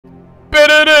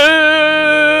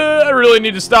really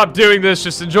need to stop doing this.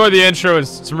 Just enjoy the intro.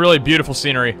 It's some really beautiful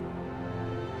scenery.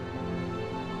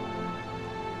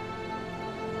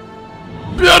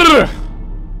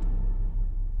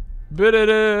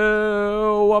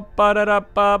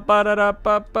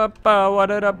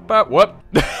 Whoop.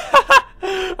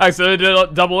 I accidentally did a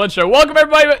double intro. Welcome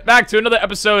everybody back to another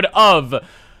episode of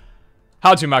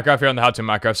How To Minecraft here on the How To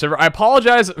Minecraft server. I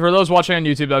apologize for those watching on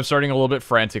YouTube that I'm starting a little bit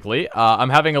frantically. I'm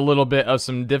having a little bit of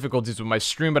some difficulties with my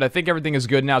stream, but I think everything is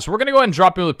good now. So we're going to go ahead and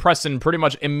drop in with Preston pretty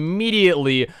much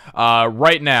immediately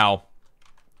right now. All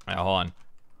right, hold on.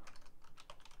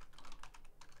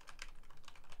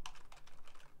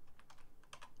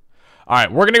 Alright,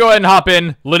 we're gonna go ahead and hop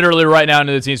in literally right now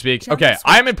into the TeamSpeak. Okay,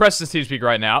 I'm in Preston's TeamSpeak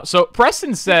right now. So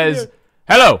Preston says,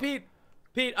 hello. Pete,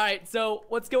 alright, so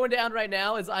what's going down right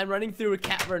now is I'm running through a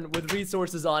cavern with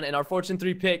resources on and our Fortune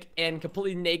 3 pick and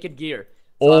completely naked gear.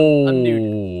 So I'm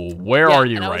nude. Where are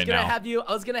you right now?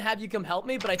 I was gonna have you come help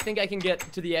me, but I think I can get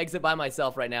to the exit by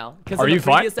myself right now. Are you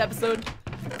fine? Previous episode,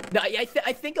 no, I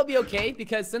think I'll be okay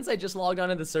because since I just logged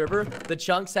onto the server, the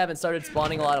chunks haven't started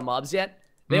spawning a lot of mobs yet.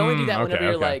 They only do that whenever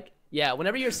you're like... Yeah,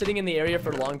 whenever you're sitting in the area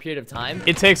for a long period of time,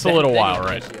 it takes a little while,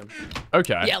 right?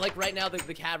 Okay. Yeah, like right now the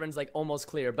cavern's like almost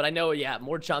clear, but I know, yeah,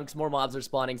 more chunks, more mobs are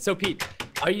spawning. So Pete,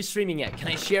 are you streaming yet? Can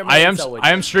I share my intel with you?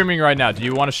 I am streaming right now. Do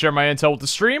you want to share my intel with the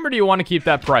stream, or do you want to keep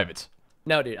that private?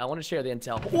 No, dude, I want to share the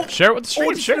intel. Oh, share it with the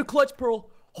stream. Share a clutch pearl.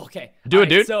 Okay. Do it,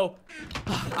 dude. So,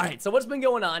 all right. So what's been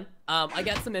going on? I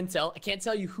got some intel. I can't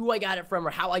tell you who I got it from or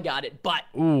how I got it, but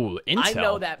intel. I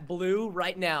know that Blue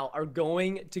right now are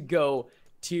going to go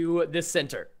to this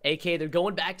center, aka they're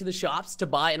going back to the shops to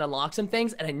buy and unlock some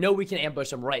things, and I know we can ambush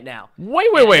them right now.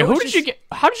 Wait, who did you get?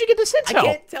 How did you get this intel? I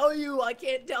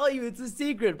can't tell you, it's a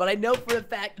secret, but I know for a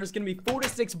fact there's gonna be 4 to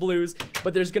 6 blues,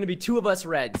 but there's gonna be 2 of us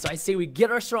reds. So I say we get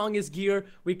our strongest gear,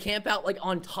 we camp out like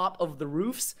on top of the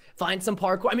roofs, find some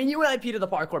parkour. I mean, you and I, Pete, are the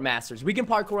parkour masters. We can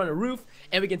parkour on a roof,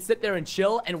 and we can sit there and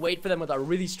chill and wait for them with our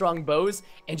really strong bows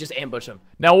and just ambush them.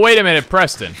 Now wait a minute,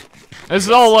 Preston. This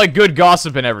is all like good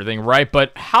gossip and everything, right?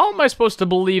 But how am I supposed to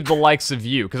believe the likes of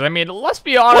you? Because I mean, let's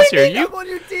be honest here. I'm on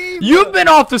your team. You've been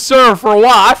off the server for a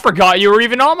while. I forgot you were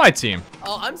even on my team.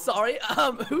 Oh, I'm sorry.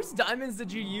 Whose diamonds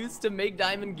did you use to make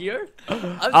diamond gear?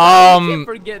 I'm sorry, you can't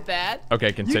forget that.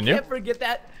 Okay, continue. You can't forget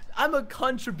that. I'm a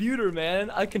contributor, man.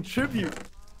 I contribute.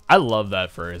 I love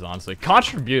that phrase, honestly.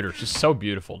 Contributor, just so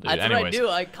beautiful, dude. That's Anyways. what I do.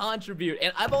 I contribute,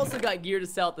 and I've also got gear to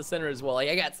sell at the center as well. Like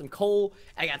I got some coal,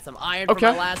 I got some iron for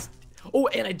my last. Oh,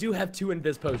 and I do have 2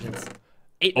 invis potions.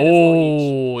 8 minutes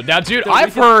long each. Now, dude, So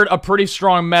I've heard a pretty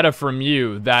strong meta from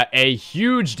you that a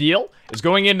huge deal is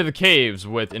going into the caves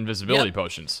with invisibility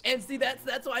potions. And see,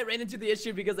 that's why I ran into the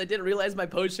issue, because I didn't realize my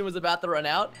potion was about to run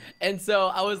out, and so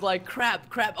I was like,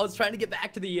 crap. I was trying to get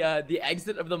back to the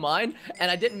exit of the mine, and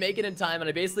I didn't make it in time, and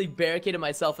I basically barricaded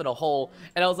myself in a hole,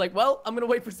 and I was like, well, I'm gonna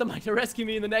wait for somebody to rescue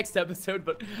me in the next episode,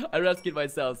 but I rescued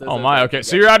myself. So oh my, okay.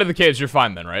 So you're out of the caves. You're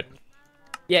fine then, right?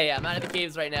 Yeah, I'm out of the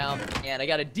caves right now, and I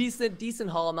got a decent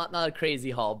haul, not a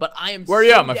crazy haul, but I am. Where are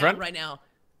you at, my friend? Right now.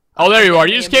 Oh, there you are.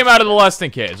 You just came out of the less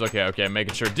than caves. Okay,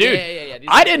 making sure. Dude, yeah.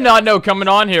 I did not know coming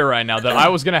on here right now that I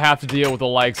was going to have to deal with the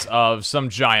likes of some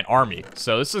giant army.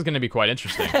 So this is going to be quite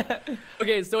interesting.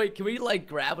 Okay, so wait, can we, like,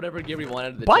 grab whatever gear we want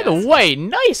out of the chest? By the way,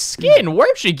 nice skin.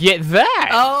 Where'd you get that?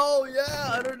 Oh,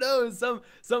 yeah, I don't know.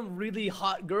 Some really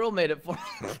hot girl made it for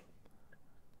me.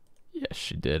 Yes,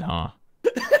 she did, huh?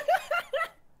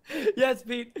 Yes,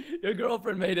 Pete, your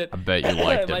girlfriend made it. I bet you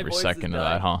liked every second of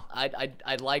that, huh?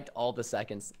 I liked all the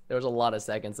seconds. There was a lot of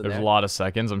seconds in there. There's a lot of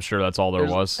seconds. I'm sure that's all there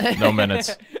was. No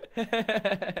minutes.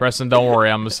 Preston, don't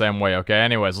worry. I'm the same way, okay?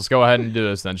 Anyways, let's go ahead and do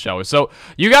this then, shall we? So,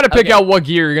 you got to pick out what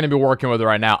gear you're going to be working with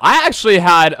right now. I actually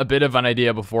had a bit of an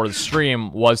idea before the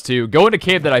stream was to go into a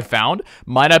cave that I found,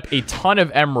 mine up a ton of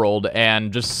emerald,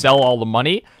 and just sell all the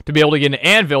money to be able to get an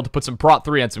anvil to put some prot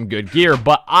 3 and some good gear.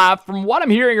 But from what I'm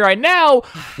hearing right now,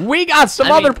 we got some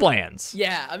other plans.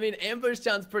 Yeah, I mean, ambush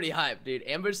sounds pretty hype, dude.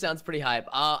 Ambush sounds pretty hype.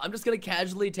 I'm just going to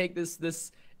casually take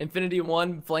this Infinity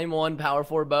 1, Flame 1, Power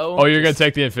 4 bow. Oh, you're gonna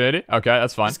take the Infinity? Okay,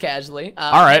 that's fine. Just casually.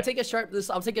 All right. I'll take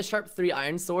a sharp 3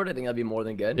 iron sword. I think that'd be more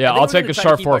than good. Yeah, I'll take a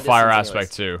sharp 4 fire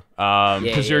aspect too.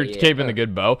 Because you're keeping the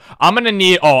good bow. I'm gonna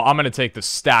need. Oh, I'm gonna take the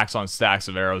stacks on stacks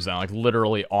of arrows down, like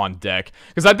literally on deck.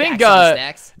 Because I think.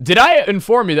 Did I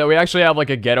inform you that we actually have like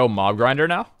a ghetto mob grinder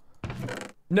now?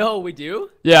 No, we do?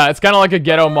 Yeah, it's kind of like a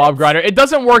ghetto mob grinder. It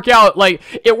doesn't work out, like,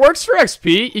 it works for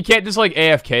XP. You can't just, like,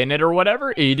 AFK in it or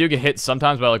whatever. You do get hit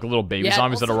sometimes by, like, little baby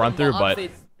zombies that'll run through, but...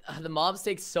 The mobs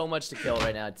take so much to kill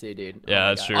right now, too, dude. Yeah,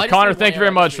 that's true. I just Connor, need thank you one very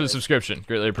arrow much to for the do it. subscription.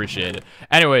 Greatly appreciate it.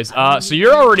 Anyways, so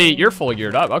you're fully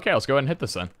geared up. Okay, let's go ahead and hit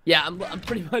this then. Yeah, I'm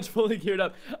pretty much fully geared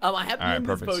up. I have Alright, these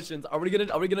perfect. potions. Are we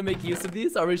gonna make use of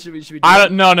these, or should we do I it?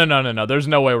 don't. No. There's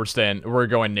no way we're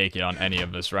going naked on any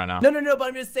of this right now. No. But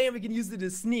I'm just saying we can use it to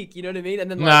sneak. You know what I mean? And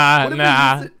then like, Nah, what if we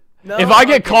nah. use it- No? If I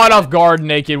get Okay. caught off guard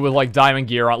naked with like diamond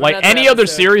gear on, like Another any other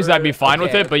episode series, for- I'd be fine with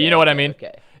okay, it. But you okay, know what I okay, mean?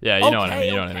 okay. Yeah, you know what I mean.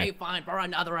 You know what I Okay, mean. fine, for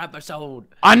another episode.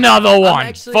 Another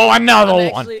one. For another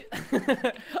I'm one.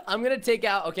 actually, I'm gonna take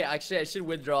out. Okay, actually, I should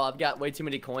withdraw. I've got way too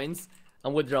many coins.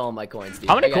 I'm withdrawing my coins, dude.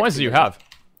 How many I got coins too do you many. have?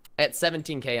 At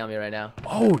 17k on me right now.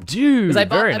 Oh, dude, 'Cause I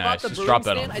very bought nice. the Just brewing drop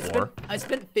that on stand. the floor. I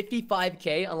spent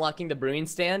 55k unlocking the brewing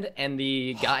stand and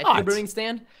the guy for What? the brewing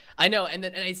stand. I know, and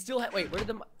I still have. Wait, where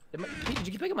did Pete,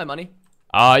 did you pick up my money?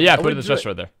 Yeah, put it in the withdrew chest it.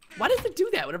 right there. Why does it do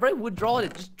that? Whenever I withdraw it,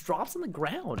 it just drops on the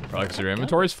ground. Probably 'cause your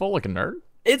inventory's full like a nerd.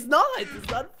 It's not. It's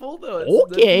not full though.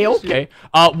 That's the Okay, issue. okay.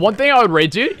 One thing I would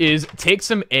rate, dude, is take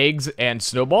some eggs and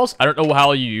snowballs. I don't know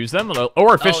how you use them,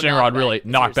 or a fishing rod, knockback, really. that's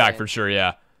what you're Knockback saying. for sure,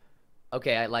 yeah.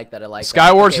 Okay, I like that. I like that.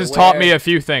 Skywars Okay, has taught where- me a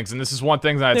few things, and this is one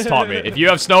thing that it's taught me. If you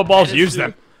have snowballs, That is use true.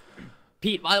 them.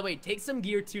 Pete, by the way, take some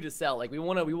gear too to sell. Like we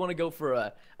wanna go for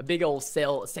a big old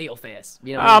sale fest.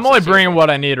 You know. what I I'm mean? only So bringing what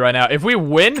I need right now. If we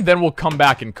win, then we'll come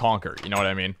back and conquer. You know what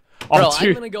I mean? Bro, Oh, dude.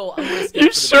 I'm gonna go. I'm gonna skip You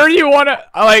for the sure best. you want to,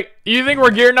 like, you think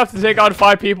we're geared enough to take on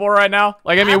 5 people right now?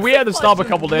 Like, I mean, we had to stop a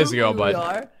couple days ago, Absolutely but...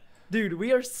 we are. Dude,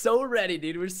 we are so ready,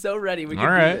 dude. We're so ready. We can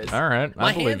do Alright, this. alright. My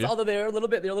I believe hands, you. although they're a little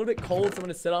bit cold, so I'm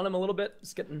gonna sit on them a little bit.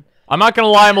 Just getting. I'm not gonna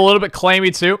lie, I'm a little bit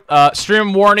clammy too.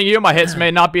 Stream warning you, my hits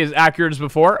may not be as accurate as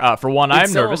before. For one, I am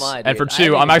so am nervous, I, and for dude.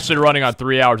 two, I I'm think- actually running on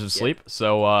 3 hours of sleep.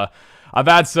 So I've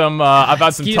had some tough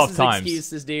Excuses, times.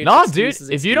 excuses, dude. Nah, Excuses,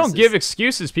 dude, if you don't excuses. give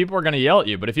excuses, people are gonna yell at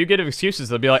you. But if you give excuses,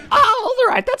 they'll be like, "Oh,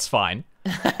 all right, that's fine."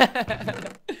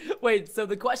 Wait, so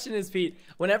the question is, Pete,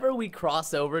 whenever we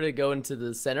cross over to go into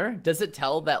the center, does it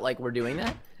tell that like we're doing that?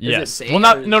 Does it Yes. say Well,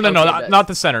 it, no, or- okay, not, it not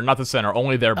does. the center, not the center.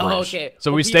 Only their bridge. okay.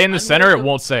 So Well, we Pete, stay in the I'm center. gonna It go-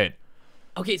 won't say it.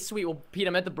 Okay, sweet. Well, Pete,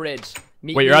 I'm at the bridge.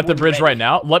 Meet Wait, me you're at the when bridge ready. right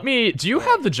now. Let me. Do you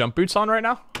have the jump boots on right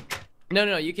now?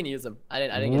 No, you can use them. I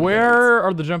didn't. Get Where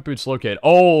are the jump boots located?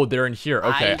 Oh, they're in here.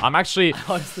 Okay, I'm actually. I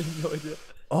honestly have no idea.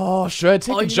 Oh, should I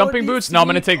take Oh, the you know jumping what would be boots? No, I'm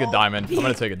gonna sweet? take a diamond. I'm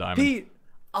gonna take a diamond. Pete,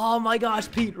 oh my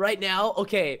gosh, Pete, right now,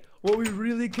 okay, what we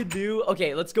really could do,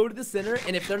 okay, let's go to the center,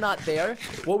 and if they're not there,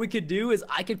 what we could do is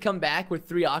I could come back with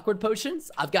 3 awkward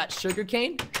potions. I've got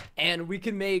sugarcane, and we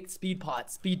can make speed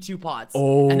 2 pots.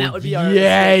 Oh, and that would be our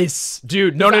yes,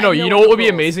 dude. No. Because I You know know the what would be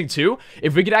rules. amazing too?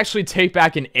 If we could actually take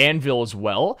back an anvil as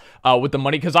well, with the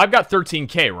money, because I've got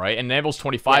 13k, right? And an anvil's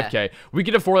 25k. We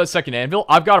could afford that second anvil.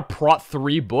 I've got a Prot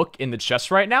 3 book in the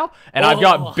chest right now, and I've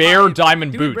got bare hype.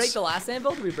 diamond Did we boots. break the last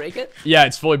anvil? Did we break it? Yeah,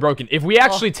 it's fully broken. If we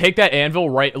actually take that anvil,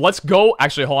 right? Let's go.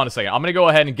 Actually, hold on a second. I'm gonna go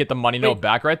ahead and get the money note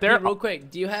back right there. Pete, real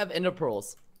quick, do you have ender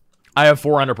pearls? I have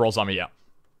 4 ender pearls on me. Yeah.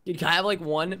 Dude, can I have like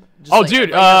one? Just, Oh, like, dude.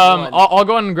 if I have one. I'll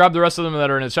go ahead and grab the rest of them that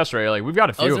are in his chest right here. Like we've got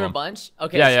a few Oh, is of there a them. bunch?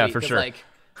 Okay, Yeah, sweet, for 'cause, sure.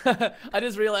 Like, I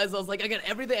just realized I was like, I got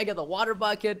everything. I got the water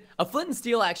bucket. A flint and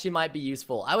steel actually might be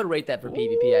useful. I would rate that for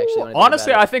PvP actually. when I think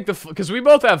Honestly, about I it. think because we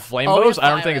both have flame Oh, we bows, have I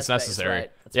don't fire think it's aspect, that's necessary.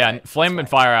 right, that's Yeah, right, flame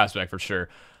that's and right. fire aspect for sure.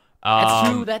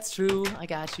 That's true. I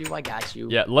got you.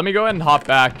 Yeah, let me go ahead and hop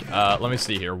back. Let me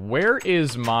see here. Where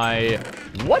is my...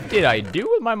 What did I do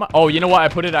with my... Oh, you know what? I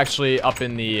put it actually up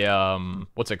in the...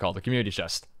 What's it called? The community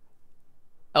chest.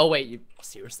 Oh, wait. You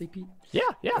seriously, Pete? Yeah.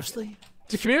 Seriously?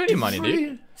 It's community money,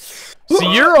 dude. So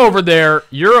you're over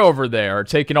there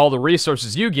taking all the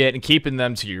resources you get and keeping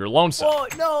them to your lonesome. Oh,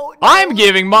 no. I'm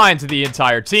giving mine to the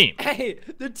entire team. Hey,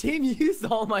 the team used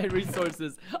all my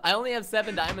resources. I only have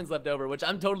 7 diamonds left over, which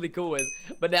I'm totally cool with.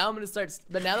 But now I'm gonna start.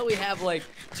 But now that we have like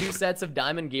 2 sets of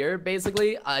diamond gear,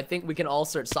 basically, I think we can all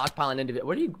start stockpiling into it.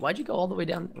 Why'd you go all the way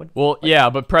down? Well, yeah,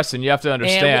 but Preston, you have to water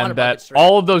understand that buckets, right?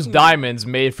 all of those diamonds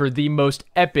made for the most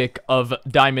epic of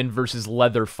diamond versus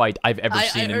leather fight I've ever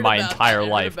seen in heard my about that, entire I heard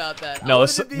life. about that. I No,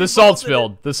 wanted to be the salt involved in it.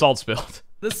 spilled. The salt spilled.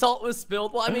 The salt was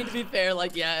spilled. Well, I mean, to be fair,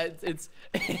 like, yeah, it's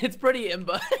it's pretty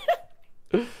imba.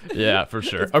 Yeah, for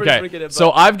sure. It's pretty Okay, freaking imba.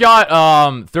 so I've got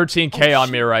 13k on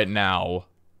me right now.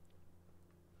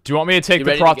 Do you want me to take You the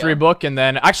ready to Prot go? 3 book and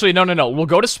then... Actually, no. We'll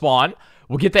go to spawn.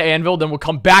 We'll get the anvil, then we'll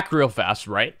come back real fast,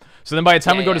 right? So then by the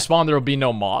time we go to spawn, there will be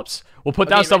no mobs. We'll put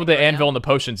down Okay, stuff with the ready to go anvil and the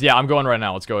potions. Yeah, I'm going right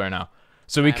now. Let's go right now.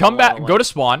 So we Alright, come back, one. go to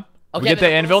spawn. We Okay, get the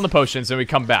then anvil and the let's- potions, and we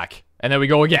come back. And then we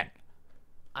go again.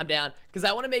 I'm down because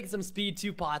I want to make some speed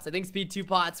 2 pots. I think speed 2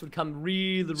 pots would come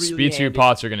really Speed 2 handy.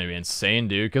 pots are going to be insane,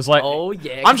 dude. Because, like, Oh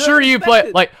yeah. I'm 'cause sure they're you play,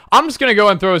 expected. like, I'm just going to go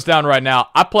and throw this down right now.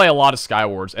 I play a lot of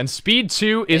Skywars, and Speed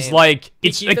 2 is, Damn. like, Pete,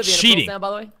 it's can you like throw the cheating. down, by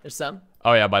the way, there's some.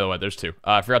 Oh yeah, by the way, there's 2.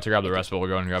 I forgot to grab the rest, but we'll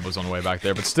go and grab those on the way back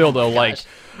there. But still, though, like,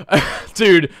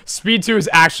 dude, speed 2 is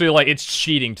actually like it's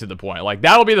cheating to the point. Like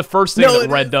that'll be the first thing that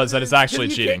red does that is actually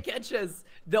cheating. Can't catch us.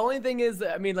 The only thing is,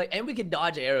 I mean, like, and we can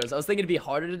dodge arrows. I was thinking it'd be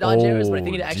harder to dodge arrows, but I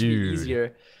think it'd actually be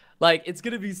easier. Like, it's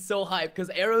gonna be so hype because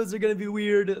arrows are gonna be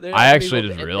weird. I actually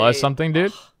just realized something,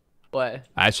 dude. What?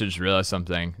 I actually just realized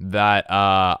something that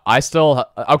I still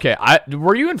okay.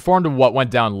 Were you informed of what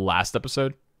went down last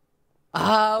episode?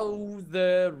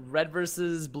 The red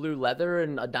versus blue leather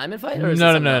and a diamond fight? Or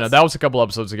No. That was a couple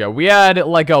episodes ago. We had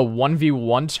like a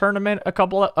 1v1 tournament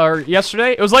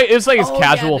yesterday. It was like his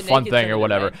casual fun thing or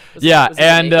whatever. Was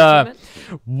and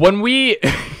when we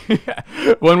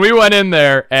when we went in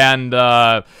there and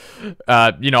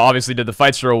you know, obviously did the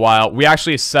fights for a while, we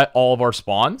actually set all of our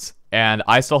spawns. And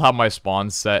I still have my spawn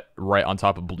set right on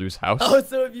top of Blue's house. Oh,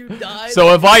 so if you die...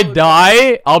 So if I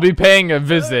die, I'll be paying a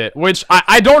visit, which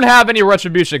I don't have any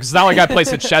retribution, because it's not like I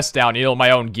place a chest down, you know,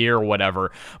 my own gear or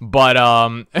whatever. But,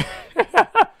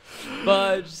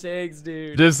 Fudge sakes,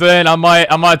 dude. Just saying, I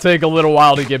might take a little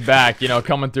while to get back, you know,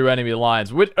 coming through enemy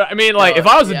lines. Which, I mean, like, if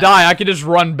I was to die, I could just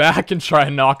run back and try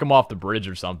and knock him off the bridge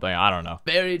or something. I don't know.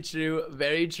 Very true.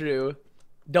 Very true.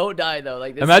 Don't die though.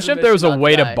 Like this imagine if there was a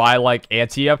way to buy like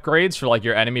anti-upgrades for like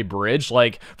your enemy bridge.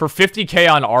 Like for 50k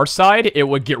on our side, it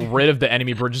would get rid of the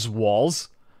enemy bridge's walls.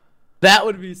 That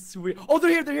would be sweet. Oh, they're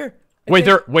here. They're here.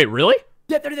 Wait, really?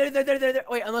 Yeah, they're there.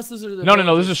 Wait, unless those are the No.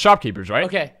 Those are shopkeepers, right?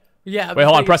 Okay. Yeah. Wait,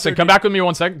 hold on, Preston. Come back with me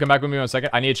 1 second.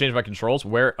 I need to change my controls.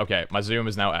 Where? Okay, my zoom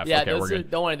is now F. Yeah, okay, we're good.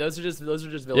 Don't worry. Those are just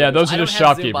villagers. Yeah, those are just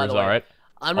shopkeepers. All right.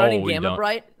 I'm running Gamma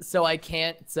Bright, so I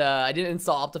can't. I didn't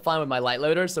install Optifine with my light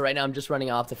loader, so right now I'm just running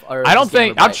Optifine. I don't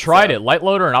think I've tried it. Light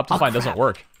loader and Optifine doesn't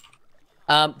work.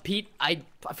 Pete, I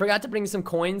forgot to bring some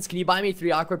coins. Can you buy me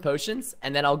 3 awkward potions,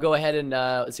 and then I'll go ahead and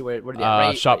let's see where are they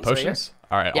at? Shop potions.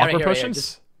 All right, awkward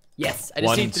potions. Yes, I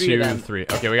just need 3 of them. 1, 2, 3.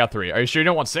 Okay, we got 3. Are you sure you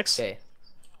don't want 6? Okay.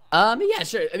 Yeah,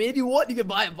 sure. I mean, if you want, you can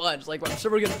buy a bunch. Like, I'm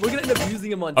sure we're gonna end up using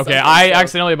them on. Okay, I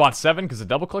accidentally bought 7 because it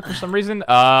double clicked for some reason.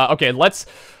 Okay, let's.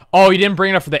 Oh, you didn't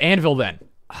bring enough for the anvil then.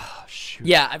 Oh, shoot.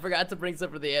 Yeah, I forgot to bring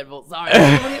some for the anvil. Sorry.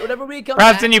 Whenever we come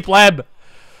Perhaps back. you pleb.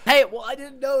 Hey, well, I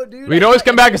didn't know, dude. We could always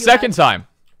come back a second time.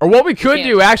 Or what we could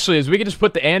do actually is we could just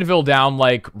put the anvil down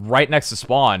like right next to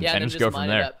spawn and just go from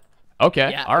there.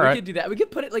 Okay, yeah, all right. We could do that. We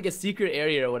could put it like a secret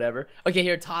area or whatever. Okay,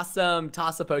 here, toss some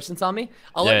potions on me.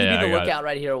 I'll let you be the lookout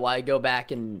right here while I go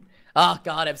back and. Oh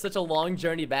God, I have such a long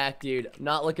journey back, dude. I'm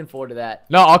not looking forward to that.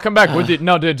 No, I'll come back with you.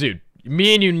 No, dude.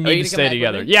 Me and you need to stay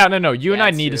together. Yeah, no. You and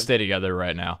I need to stay together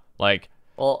right now. Like.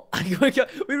 Well,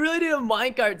 we really need a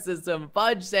minecart system.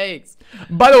 Fudge sakes.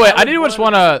 By the way, I do just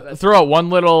want to throw out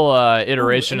one little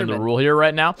iteration of the rule here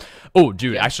right now. Oh,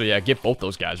 dude, actually, yeah, get both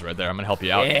those guys right there. I'm going to help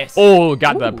you out. Yes. Oh,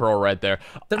 got that pearl right there.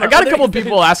 I got a couple of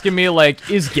people asking me, like,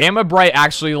 is Gamma Bright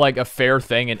actually, like, a fair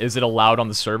thing, and is it allowed on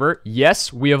the server?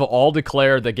 Yes, we have all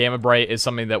declared that Gamma Bright is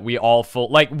something that we all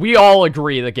we all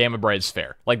agree that Gamma Bright is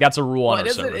fair. Like, that's a rule on our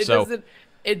server.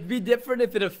 It'd be different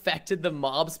if it affected the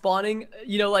mob spawning.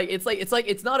 You know, like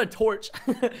it's not a torch.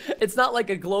 It's not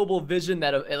like a global vision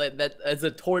that as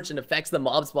a torch and affects the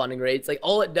mob spawning rates. Like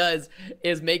all it does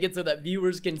is make it so that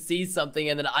viewers can see something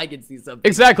and then I can see something.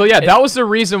 Exactly. Yeah, that was the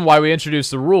reason why we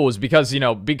introduced the rule, is because, you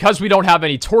know, because we don't have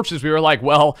any torches, we were like,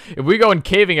 well, if we go in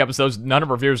caving episodes, none of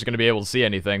our viewers are going to be able to see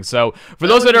anything. So for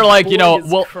those that are like, you know,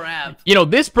 well, you know,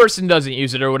 this person doesn't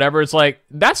use it or whatever, it's like,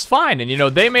 that's fine. And, you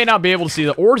know, they may not be able to see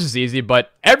the ores as easy, but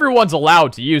everyone's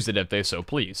allowed to use it if they so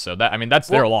please. So that, I mean, that's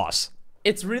their loss.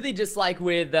 It's really just like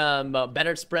with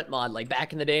better sprint mod, like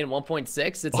back in the day in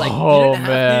 1.6. It's like you didn't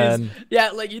have to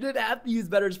use, like you didn't have to use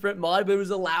better sprint mod, but it was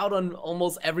allowed on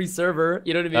almost every server.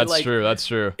 You know what I mean? That's true. That's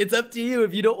true. It's up to you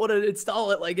if you don't want to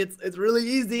install it. Like it's really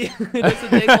easy. It doesn't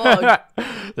take long.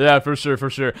 Yeah, for sure, for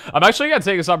sure. I'm actually gonna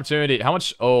take this opportunity. How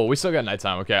much? Oh, we still got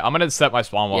nighttime. Okay, I'm gonna set my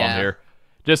spawn while I'm here,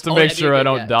 just to make sure I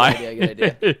don't die. Good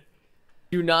idea.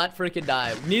 Do not freaking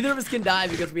die. Neither of us can die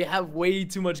because we have way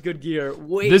too much good gear.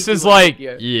 This is like,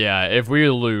 yeah, if we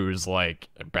lose, like,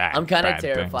 bad. I'm kind of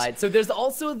terrified. So there's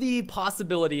also the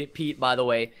possibility, Pete, by the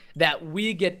way, that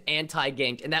we get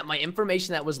anti-ganked and that my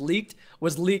information that was leaked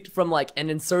from like an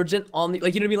insurgent on the,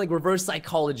 like, you know what I mean? Like reverse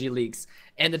psychology leaks.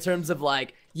 And in terms of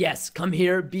like, yes, come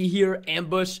here, be here,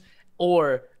 ambush,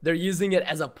 or they're using it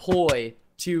as a ploy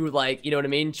to, like, you know what I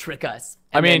mean, trick us.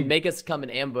 And then make us come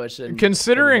and ambush. And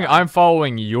considering I'm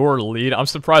following your lead, I'm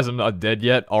surprised I'm not dead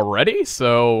yet already.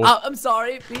 So I'm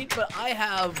sorry, Pete, but I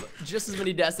have just as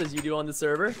many deaths as you do on the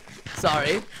server.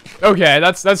 Sorry. Okay,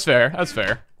 that's fair. That's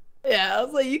fair. Yeah, I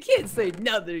was like, you can't say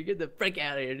nothing. Get the frick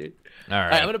out of here, dude. All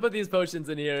right, I'm gonna put these potions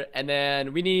in here, and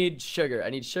then we need sugar. I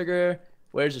need sugar.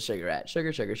 Where's the sugar at?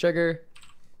 Sugar.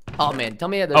 Oh man, tell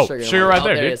me how the sugar. Sugar right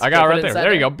there, dude. I got it right there.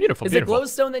 There you go. Beautiful, beautiful. Is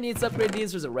it glowstone that needs to upgrade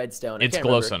these, or is it redstone? It's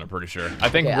glowstone, I'm pretty sure. I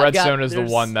think redstone is the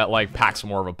one that like packs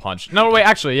more of a punch. No, wait,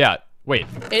 actually, yeah. Wait.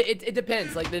 It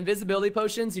depends. Like the invisibility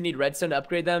potions, you need redstone to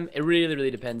upgrade them. It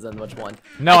really depends on which one.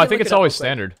 No, I think it's always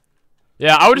standard.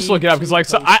 Yeah, I would just look it up because like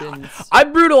I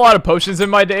brewed a lot of potions in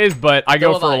my days, but I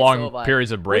go for long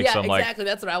periods of breaks. Well, yeah, so I'm exactly.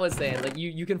 That's what I was saying. Like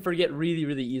you can forget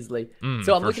really easily.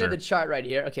 So I'm looking at the chart right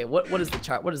here. Okay, what is the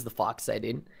chart? What does the fox say,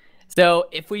 dude? So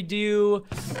if we do,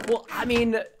 well, I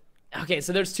mean, okay.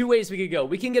 So there's two ways we could go.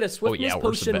 We can get a swiftness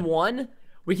potion 1.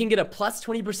 We can get a plus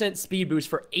 20% speed boost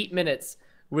for 8 minutes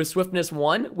with swiftness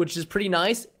 1, which is pretty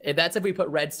nice. That's if we put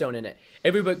redstone in it.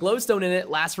 If we put glowstone in it,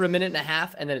 lasts for 1.5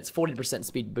 minutes, and then it's 40%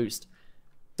 speed boost.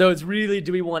 So it's really,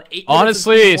 do we want 8 minutes?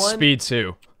 Honestly, speed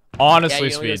 2. Honestly,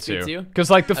 speed 2.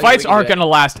 Because like the fights aren't gonna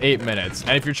last 8 minutes,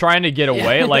 and if you're trying to get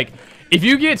away, like if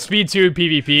you get speed 2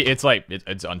 PvP, it's like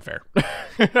it's unfair.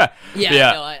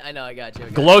 Yeah. I know, I got you.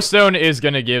 Glowstone is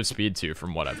gonna give speed 2,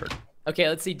 from what I've heard. Okay,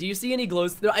 let's see. Do you see any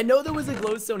glowstone? I know there was a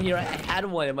glowstone here. I had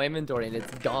one in my inventory, and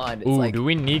it's gone. It's do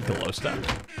we need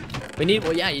glowstone? We need,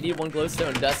 well, yeah, you need 1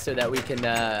 glowstone dust so that we can,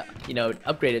 you know,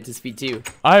 upgrade it to speed 2.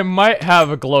 I might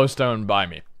have a glowstone by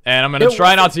me, and I'm gonna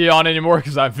try not to yawn anymore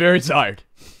because I'm very tired.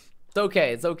 It's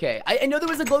okay, it's okay. I know there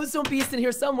was a glowstone piece in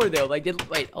here somewhere though. Like,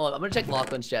 wait, hold on. I'm gonna check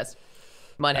Lachlan's chest.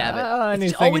 Might have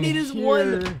it. All we need is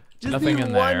one. Just nothing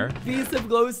in there. One piece of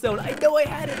glowstone. I know I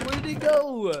had it. Where did it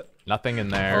go? Nothing in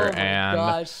there, oh my and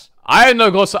gosh. I have no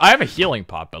glowstone. I have a healing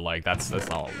pot, but like that's not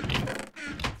what we need.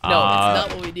 No, it's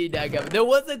not what we need, Dagum. There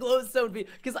was a glowstone piece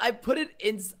because I put it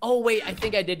in. Oh wait, I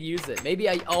think I did use it. Maybe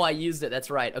I used it. That's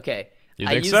right. Okay.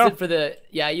 I used it for the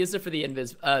I used it for the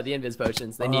invis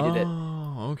potions. They needed it.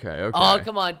 Oh, okay. Oh,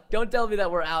 come on. Don't tell me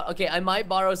that we're out. Okay, I might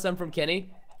borrow some from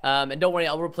Kenny. And don't worry,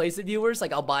 I'll replace it, viewers.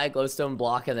 Like, I'll buy a glowstone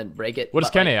block and then break it. What does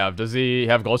Kenny have? Does he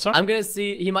have glowstone? I'm gonna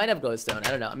see. He might have glowstone.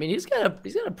 I don't know. I mean, he's got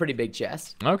a pretty big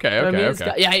chest. Okay,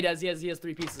 okay. Yeah, he does. He has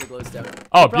 3 pieces of glowstone.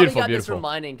 Oh, beautiful, this from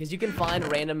mining, because you can find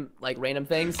random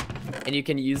things, and you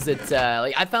can use it.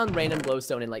 Like, I found random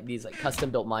glowstone in like these like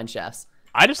custom built mine shafts.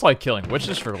 I just like killing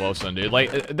witches for glowstone, dude.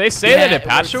 Like, they say that it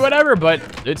patched or whatever,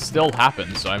 but it still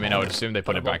happens. So I mean, I would assume they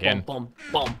put it back in.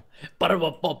 By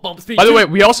the way,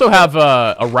 we also have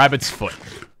a rabbit's foot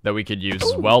that we could use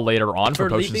as well later on for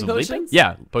potions of leaping.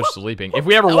 Yeah, potions of leaping. If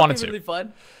we ever wanted to. Really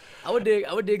fun. I would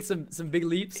dig some big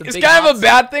leaps. It's kind of a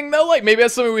bad thing though. Like maybe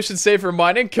that's something we should say for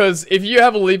mining, because if you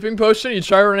have a leaping potion, you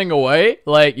try running away,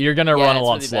 like you're gonna run a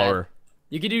lot slower.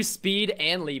 You could do speed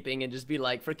and leaping and just be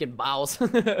like freaking bows.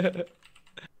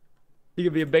 You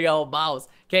could be a big old bows.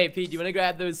 Okay, Pete, do you want to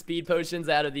grab those speed potions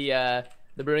out of the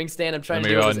brewing stand? I'm trying to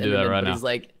do that right now. He's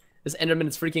like, this Enderman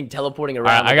is freaking teleporting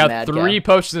around. I got 3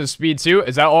 potions of speed 2.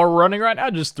 Is that all we're running right now?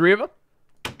 Just 3 of them?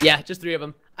 Yeah, just 3 of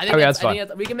them. I think that's fine.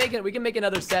 We can make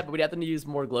another set, but we'd have to use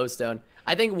more glowstone.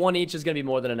 I think 1 each is gonna be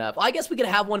more than enough. I guess we could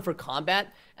have 1 for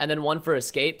combat and then 1 for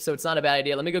escape, so it's not a bad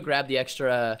idea. Let me go grab the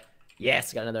extra.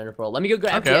 Yes, got another ender pearl. Let me go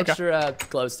grab the extra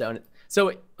glowstone.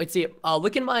 So let's see.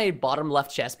 Look in my bottom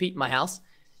left chest, Pete, in my house,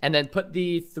 and then put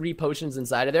the 3 potions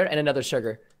inside of there and another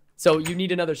sugar. So you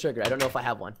need another sugar. I don't know if I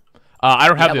have one. I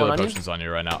don't have the other potions on you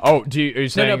right now. Oh, are you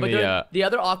saying the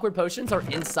other awkward potions are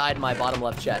inside my bottom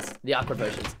left chest? The awkward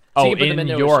potions. So oh, in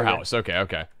your house.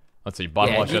 Okay. Let's see.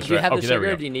 Bottom left chest. Do you have the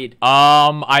sugar, or do you need?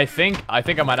 I think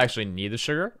I might actually need the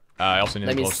sugar. I also need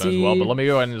the glowstone as well. But let me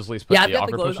go ahead and just at least put the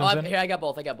awkward potions in. Here, I got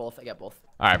both. All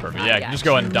right, perfect. Yeah, just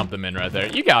go ahead and dump them in right there.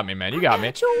 You got me, man. You got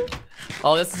me.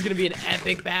 Oh, this is gonna be an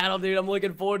epic battle, dude. I'm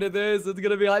looking forward to this. It's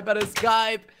gonna be hype out of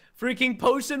Skype. Freaking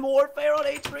potion warfare on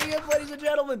H3M, ladies and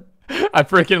gentlemen. I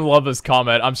freaking love this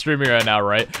comment. I'm streaming right now,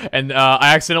 right? And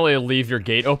I accidentally leave your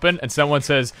gate open, and someone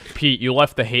says, Pete, you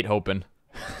left the hate open.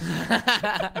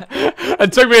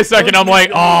 It took me a second. I'm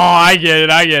like, oh, I get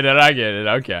it.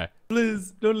 Okay.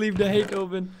 Please, don't leave the hate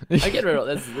open. I get rid of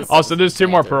this. Also, there's 2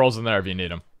 more pearls in there if you need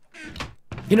them.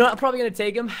 You know what? I'm probably gonna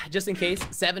take them just in case.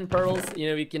 7 pearls. You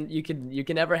know, you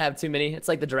can never have too many. It's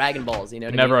like the Dragon Balls. You know.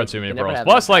 Never have too many pearls.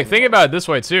 Plus, like, think about it this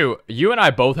way too. You and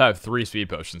I both have 3 speed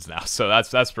potions now, so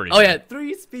that's pretty. Oh yeah,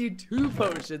 3 speed 2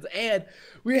 potions, and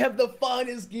we have the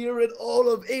finest gear in all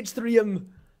of H3M.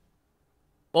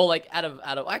 Well, like out of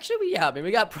actually, yeah. I mean,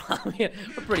 we got probably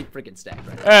we're pretty freaking stacked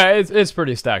right now. It's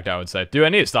pretty stacked, I would say. Dude, I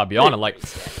need to stop yawning. Like,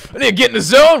 I need to get in the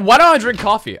zone. Why don't I drink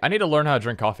coffee? I need to learn how to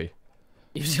drink coffee.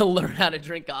 You should learn how to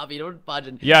drink coffee. Don't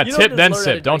budge. Yeah, tip then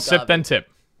sip. Don't sip then tip.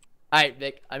 All right,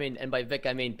 Vic. And by Vic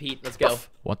I mean Pete. Let's go.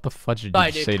 What the fudge did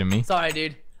you say to me? Sorry,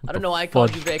 dude. I don't know why I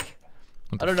called you Vic.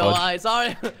 I don't know why.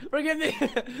 Sorry. Forgive me.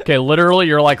 Okay, literally,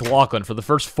 you're like Lachlan. For the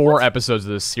first 4 episodes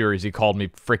of this series, he called me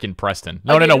freaking Preston.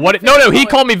 No. What? No. He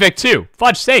called me Vic too.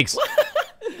 Fudge sakes.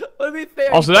 be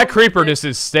fair. Also, that creeper just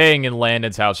is staying in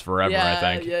Landon's house forever, yeah, I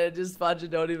think. Yeah, just Fudge,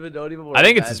 don't even worry. I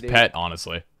think it's about his it, dude. pet,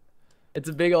 honestly. It's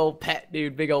a big old pet,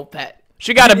 dude. Big old pet.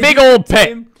 She got a big old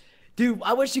pet. Dude,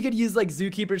 I wish you could use like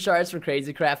zookeeper shards from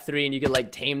Crazy Craft 3 and you could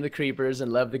like tame the creepers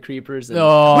and love the creepers. And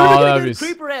Oh, we're gonna that'd get be a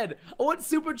creeper head. I want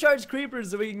supercharged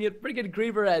creepers so we can get freaking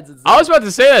creeper heads. And I was about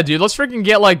to say that, dude. Let's freaking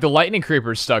get like the lightning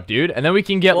creepers stuck, dude, and then we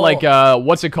can get like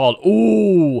what's it called?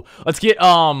 Ooh, let's get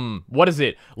what is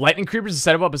it? Lightning creepers to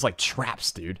set them up as like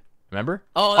traps, dude. Remember?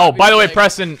 Oh, by the way,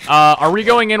 Preston, are we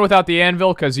going in without the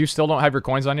anvil because you still don't have your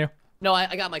coins on you? No,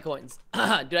 I got my coins.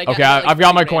 Dude, Okay, I've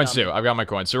got my coins too. I've got my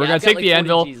coins. So we're gonna take the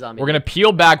anvil. We're gonna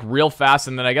peel back real fast,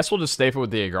 and then I guess we'll just stay for with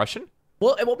the aggression.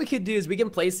 Well, and what we could do is we can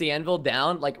place the anvil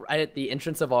down, like right at the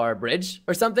entrance of our bridge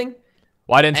or something.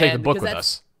 Well, I didn't take the book with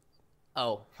us.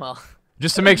 Oh, well.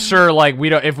 Just to make sure, like, we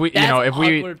don't, if we, That's you know, if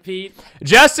awkward, we, Pete.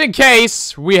 just in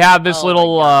case we have this this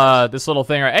little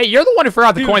thing. Right? Hey, you're the one who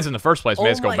forgot the coins in the first place.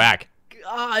 Let's go back.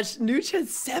 Gosh, Nooch has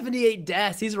 78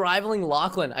 deaths. He's rivaling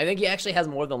Lachlan. I think he actually has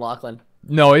more than Lachlan.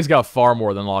 No, he's got far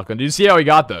more than Lachlan. Did you see how he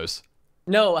got those?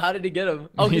 No, how did he get them?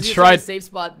 Oh, he tried to safe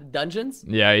spot dungeons.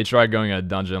 Yeah, he tried going in a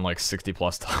dungeon like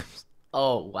 60+ times.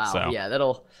 Oh wow, So. yeah,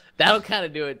 that'll kind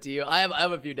of do it to you. I have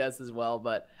a few deaths as well,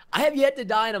 but I have yet to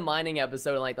die in a mining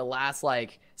episode in like the last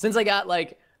since I got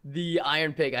like the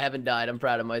iron pick. I haven't died. I'm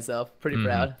proud of myself. Pretty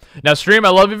proud. Now, stream, I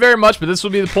love you very much, but this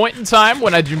will be the point in time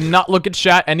when I do not look at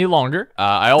chat any longer.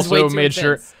 I also made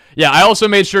sure. Yeah, I also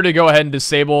made sure to go ahead and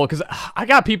disable, because I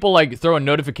got people like throwing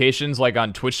notifications like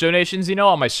on Twitch donations, you know,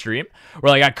 on my stream, where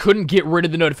like I couldn't get rid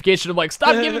of the notification of like,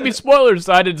 stop giving me spoilers,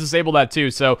 so I had to disable that too.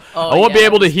 So I won't be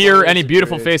able to hear any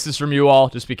beautiful faces from you all,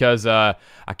 just because I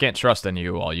can't trust any of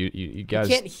you all. You guys.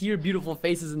 You can't hear beautiful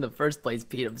faces in the first place,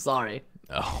 Pete. I'm sorry.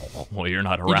 Oh, well, you're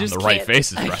not around the right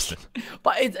faces, Preston.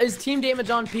 But is team damage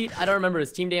on, Pete? I don't remember.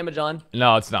 Is team damage on?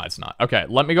 No, it's not. It's not. Okay,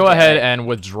 let me go ahead and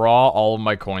withdraw all of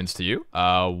my coins to you.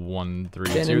 1, 3,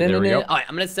 2. There we go. All right,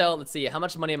 I'm gonna sell. Let's see. How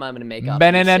much money am I gonna make off?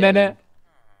 Banana.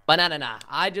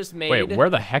 I just made. Wait, where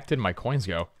the heck did my coins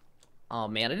go? Oh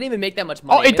man, I didn't even make that much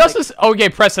money. Oh, it does this. Okay,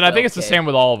 Preston, I think it's the same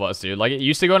with all of us, dude. Like, it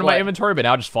used to go into my inventory, but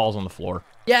now it just falls on the floor.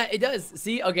 Yeah, it does.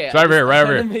 See, okay. It's right over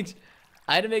here.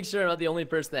 I had to make sure I'm not the only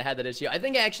person that had that issue. I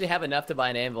think I actually have enough to buy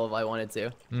an anvil if I wanted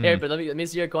to. Here, but let me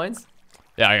see your coins.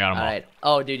 Yeah, I got them all. All right.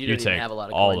 Oh, dude, you don't even have a lot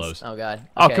of coins. All those. Oh god.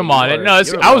 Oh, come on. No,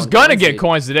 I was gonna get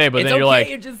coins today, but then you're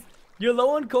like, you're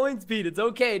low on coins, Pete. It's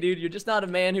okay, dude. You're just not a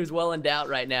man who's well endowed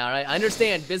right now. Right? I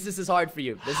understand. Business is hard for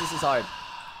you. Business is hard.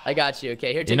 I got you.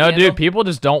 Okay, here. You know, dude, people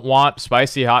just don't want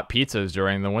spicy hot pizzas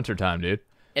during the wintertime, dude.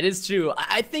 It is true.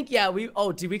 I think, yeah, we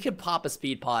could pop a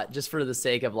speed pot just for the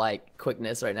sake of, like,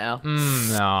 quickness right now.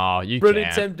 No, you Pretty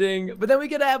can't. tempting. But then we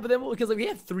could have, because like, we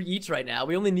have 3 each right now.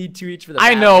 We only need 2 each for the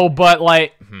I know, but,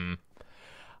 like,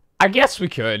 I guess we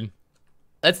could.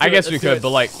 I guess we could,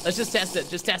 but, like... Let's just test it.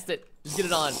 Just test it. Just get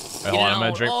it on. Hold on, I'm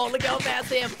gonna drink. Oh, look how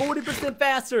fast I am. 40%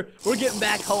 faster. We're getting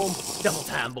back home. Double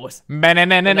time, boys.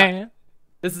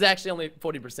 This is actually only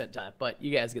 40% time, but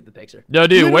you guys get the picture. No,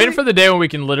 dude, waiting for the day when we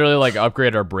can literally, like,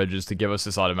 upgrade our bridges to give us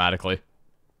this automatically.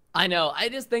 I know. I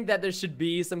just think that there should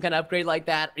be some kind of upgrade like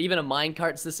that, or even a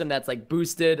minecart system that's, like,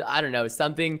 boosted. I don't know,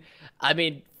 something. I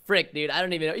mean, frick, dude, I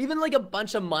don't even know. Even, like, a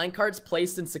bunch of minecarts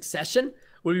placed in succession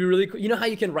would be really cool. You know how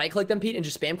you can right-click them, Pete, and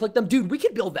just spam-click them? Dude, we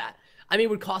could build that. I mean, it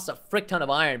would cost a frick ton of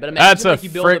iron, but imagine if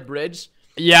you build a bridge.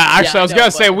 Yeah, actually, I was gonna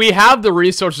say we have the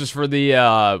resources for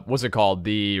the what's it called,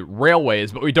 the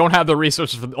railways, but we don't have the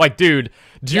resources for like, dude.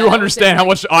 Do you understand how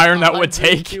much iron that would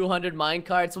take? 200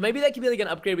 minecarts. Well, maybe that could be like an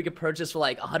upgrade we could purchase for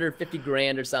like 150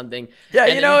 grand or something. Yeah,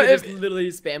 you know, if just literally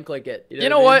spam click it. You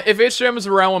know what? If HM is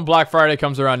around when Black Friday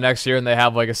comes around next year and they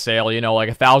have like a sale, you know, like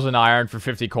 1,000 iron for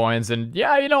 50 coins, and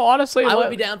yeah, you know, honestly, I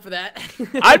would be down for that.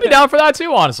 I'd be down for that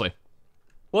too, honestly.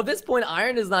 Well, at this point,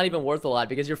 iron is not even worth a lot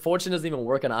because your fortune doesn't even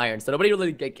work on iron. So nobody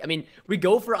really, I mean, we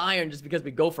go for iron just because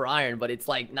we go for iron, but it's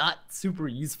like not super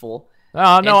useful.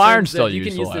 Oh, no, iron's still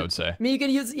useful, I would say. I mean, you can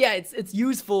use, yeah, it's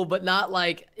useful, but not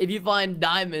like if you find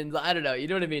diamonds, I don't know. You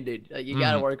know what I mean, dude? Like, you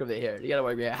gotta work with it here. You gotta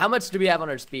work with it here. How much do we have on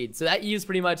our speed? So that used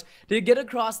pretty much, to get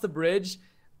across the bridge,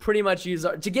 pretty much use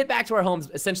our, to get back to our homes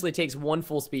essentially takes 1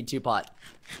 full speed 2-pot.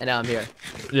 And now I'm here.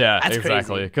 Yeah, that's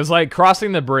exactly. Because like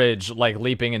crossing the bridge, like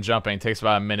leaping and jumping takes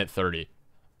about 1:30,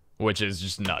 which is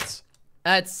just nuts.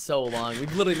 That's so long.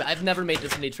 We've literally, I've never made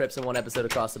this many trips in one episode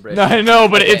across the bridge. No, I know,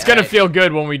 but it's gonna feel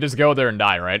good when we just go there and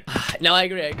die, right? No, I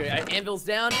agree. All right, anvil's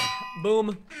down.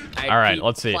 Boom. All right,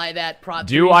 let's see. Apply that prot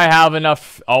 3. Do I have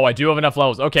enough? Oh, I do have enough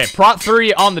levels. Okay, prot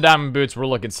 3 on the diamond boots. We're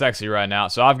looking sexy right now.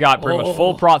 So I've got pretty much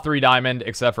full prot 3 diamond,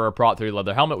 except for a prot 3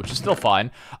 leather helmet, which is still fine.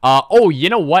 Oh, you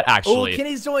know what? Actually,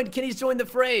 Kenny's joined. Kenny's joined the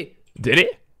fray. Did he?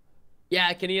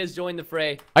 Yeah, Kenny has joined the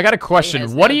fray. I got a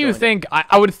question. What do you think?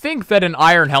 I would think that an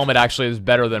iron helmet actually is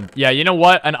better than... Yeah, you know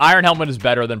what? An iron helmet is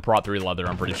better than Prot 3 leather,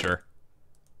 I'm pretty sure.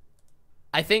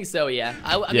 I think so, yeah.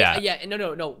 I mean, yeah,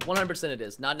 no, 100% it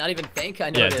is. Not even think,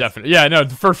 I know it is. Yeah, definitely. Yeah, no,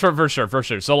 for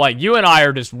sure. So, like, you and I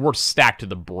are just... We're stacked to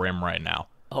the brim right now.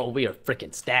 Oh, we are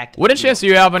freaking stacked. What chance do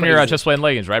you have on your chestplate and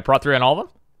leggings, right? Prot 3 on all of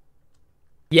them?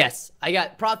 Yes, I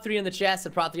got Prot 3 in the chest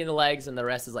and Prot 3 in the legs, and the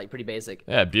rest is like pretty basic.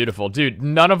 Yeah, beautiful. Dude,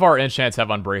 none of our enchants have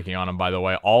unbreaking on them, by the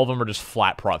way. All of them are just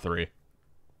flat Prot 3.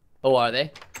 Oh, are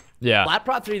they? Yeah. Flat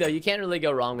Prot 3, though, you can't really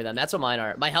go wrong with them. That's what mine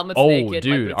are. My helmet's naked. Oh,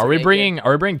 dude, are we bringing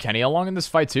Kenny along in this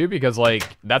fight, too? Because, like,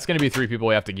 that's going to be 3 people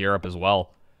we have to gear up as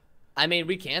well. I mean,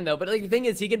 we can, though. But like, the thing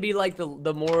is, he can be, like,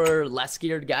 the more less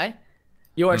geared guy.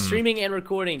 You are streaming and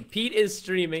recording. Pete is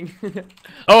streaming.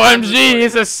 OMG,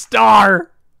 he's a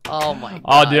star! Oh my god.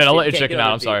 Oh, dude, I'll let you chicken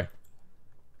out. I'm sorry.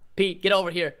 Pete, get over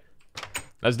here.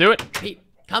 Let's do it. Pete,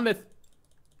 cometh.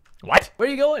 What? Where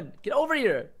are you going? Get over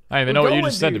here. I don't even know what you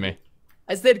just said to me.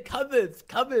 I said cometh.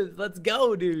 Let's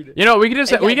go, dude. You know, we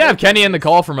can have Kenny in the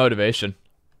call for motivation.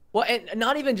 Well, and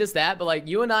not even just that, but like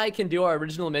you and I can do our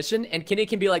original mission, and Kenny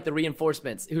can be like the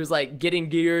reinforcements, who's like getting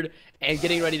geared and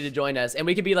getting ready to join us, and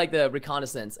we could be like the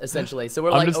reconnaissance essentially. So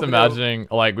we're I'm just imagining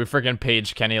like we freaking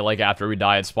page Kenny like after we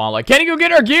die at spawn, like Kenny, go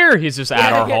get our gear. He's just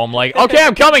at our home, like okay,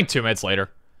 I'm coming. 2 minutes later.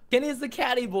 Kenny is the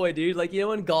caddy boy, dude. Like, you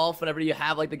know, in golf, whenever you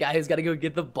have like the guy who's got to go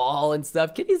get the ball and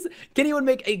stuff, Kenny would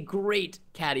make a great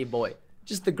caddy boy.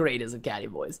 Just the greatest of caddy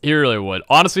boys. He really would.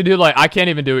 Honestly, dude, like, I can't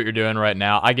even do what you're doing right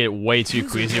now. I get way too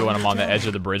queasy when I'm on the edge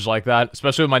of the bridge like that.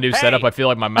 Especially with my new setup, I feel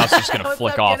like my mouse is just going to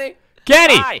flick off.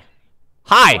 Kenny! Hi!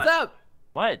 Hi! What's up?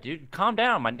 What, dude? Calm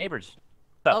down. My neighbors.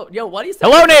 Oh, yo, what do you say?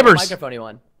 Hello, neighbors! Microphone you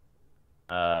on?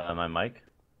 My mic?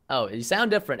 Oh, you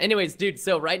sound different. Anyways, dude,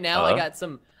 so right now I got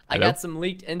some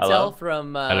leaked intel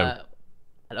from Hello?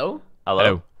 Hello?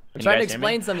 Hello? I'm trying to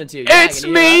explain something to you. It's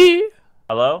me!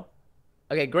 Hello?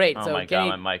 Okay, great. Oh so my Kenny,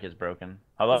 god, my mic is broken.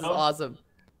 Hello? This is awesome.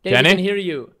 Kenny, Kenny? we can hear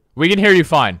you. We can hear you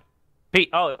fine. Pete,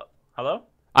 oh, hello?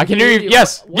 I can hear you.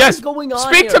 Yes, what yes. Is going on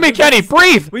Speak here? to me, Kenny.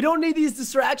 Breathe. We don't need these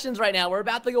distractions right now. We're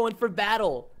about to go in for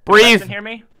battle. Breathe. Preston hear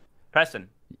me? Preston.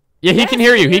 Yeah, he can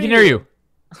hear you. He can hear you.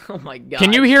 Oh my god.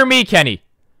 Can you hear me, Kenny?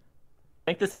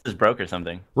 I think this is broke or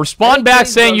something. Respond back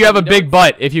saying you have a big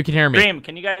butt if you can hear me. Dream,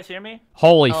 can you guys hear me?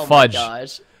 Holy fudge. My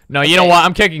gosh. No, you know what?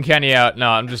 I'm kicking Kenny out. No,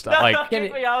 I'm just like... Don't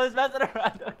kick me, I was messing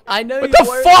around. I know What you the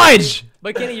were, fudge?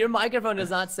 but Kenny, your microphone does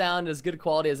not sound as good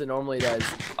quality as it normally does.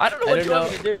 I don't know what you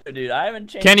want me to do, dude. I haven't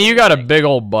changed. Kenny, you got a big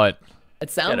old butt. It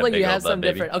sounds like you have some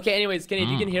different... Okay, anyways, Kenny, if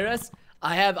you can hear us,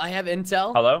 I have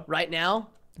intel. Hello? Right now.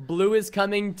 Blue is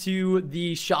coming to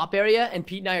the shop area, and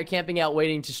Pete and I are camping out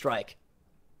waiting to strike.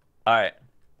 Alright.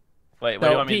 Wait, what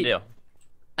do you want me to do?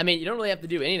 I mean, you don't really have to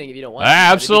do anything if you don't want to.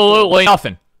 Absolutely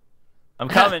nothing. I'm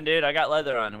coming, dude. I got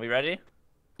leather on. Are we ready?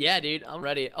 Yeah, dude, I'm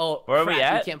ready. Oh, where are we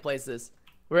at? We can't place this.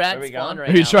 We're at spawn right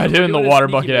now. You tried doing the water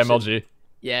bucket MLG.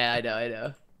 Yeah, I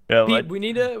know. Yeah, Pete, we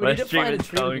need to find a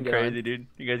tree. Going crazy, dude.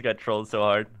 You guys got trolled so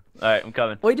hard. All right, I'm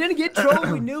coming. We didn't get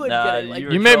trolled. We knew it. Nah,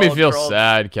 you made me feel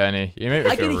sad, Kenny. You made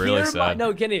me feel really sad.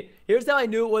 No, Kenny. Here's how I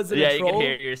knew it wasn't a troll. Yeah, you can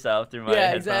hear yourself through my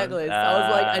headphones. Exactly. So I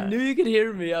was like, I knew you could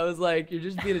hear me. I was like, you're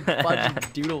just being a bunch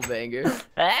of doodle banger.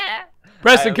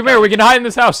 Preston, come here. We can hide in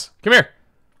this house. Come here.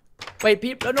 Wait,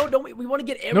 Pete. No, don't. We want to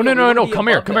get everyone. No. Come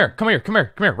here.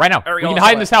 Right now. We can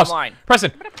hide in this house.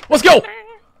 Preston, let's go.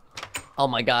 Oh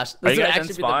my gosh, this would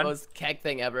actually be the most keck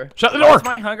thing ever. Shut the door. Why's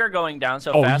my hunger going down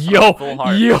so fast? Yo. The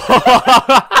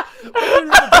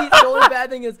only bad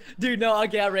thing is, dude, no, I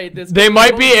can't rate this. They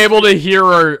might be able to hear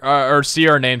or see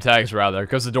our name tags rather,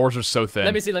 because the doors are so thin.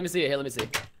 Let me see. Here, let me see.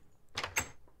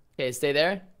 Okay, stay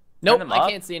there. Nope, I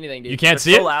can't see anything, dude. You can't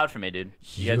see it? It's so loud for me, dude.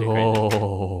 You guys are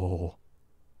crazy.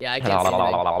 Yeah, I can't see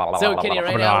anything. So, Kenny,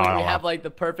 right now we have like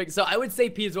the perfect. So I would say,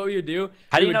 Pete, what we would do.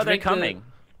 How do you know they're coming?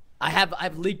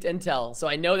 I've leaked intel, so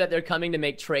I know that they're coming to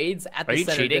make trades at the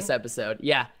center of this episode.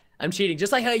 Yeah, I'm cheating,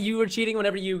 just like how you were cheating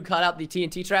whenever you cut out the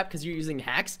TNT trap because you're using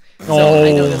hacks. So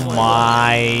I know this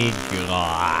my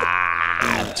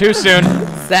god! Too soon.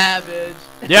 Savage.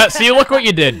 Yeah, see, look what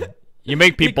you did. You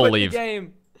make people leave. The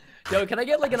game. Yo, can I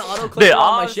get like an auto click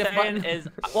on my shift button?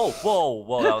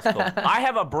 Whoa, that was cool. I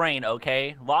have a brain,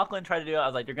 okay? Lachlan tried to do it. I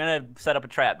was like, you're gonna set up a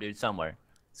trap, dude, somewhere.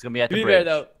 It's gonna be at the bridge.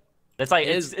 Though. It's like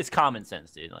it's common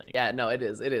sense, dude. Like, yeah, no, it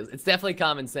is. It's definitely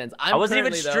common sense. I wasn't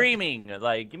even streaming.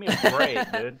 Like, give me a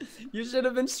break, dude. You should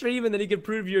have been streaming, then you could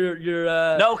prove your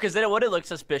No, because then it would have looked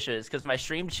suspicious. Because my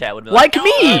stream chat would be like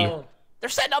me. They're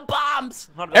setting up bombs.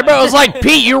 Everybody was like,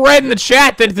 Pete, you read in the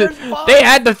chat that they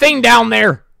had the thing down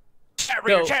there. Chat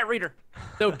reader.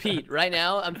 So Pete, right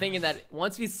now I'm thinking that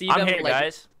once we see them, I'm here, like,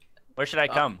 guys. Where should I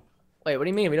come? Wait, what do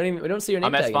you mean? We don't see your name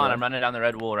I'm at tag spawn. anymore. I'm running down the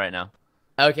red wool right now.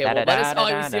 Okay, well, let us. Oh, you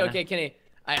see. Da-da-da-da-da-da. Okay, Kenny.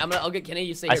 I'll get Kenny.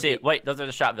 You stay I here. see it. Wait, those are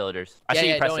the shop villagers. I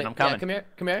see you, Preston. I'm coming. Yeah,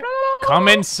 come here. Come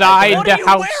inside What the are you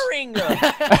house. wearing?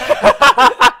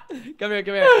 Come here.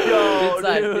 Yo,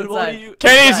 Inside, dude, what are inside. you?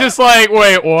 Kenny's just like,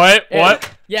 wait, what? Here. What?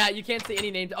 Yeah, you can't see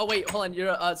any names. Oh wait, hold on.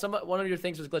 You're one of your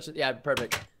things was glitched. Yeah,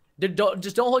 perfect. Dude, don't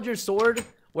hold your sword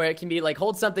where it can be like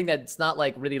hold something that's not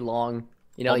like really long.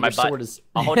 You know, Hold your my butt. sword is.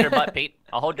 I'll hold your butt, Pete.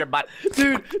 I'll hold your butt.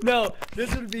 Dude, no,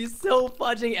 this would be so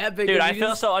fucking epic. Dude, if I you feel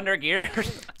just- so under geared.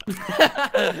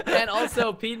 And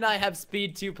also, Pete and I have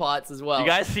speed 2 pots as well. You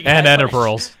guys And ender wanna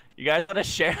pearls. You guys want to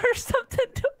share or something?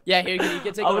 Yeah, here you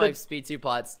can take I'm one of gonna- my speed 2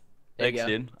 pots. There you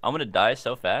Thanks, go. dude. I'm gonna die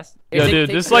so fast. Here, Yo, take- dude,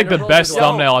 take this is the like the ender pearls best as well.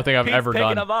 thumbnail I think I've Pete's ever picking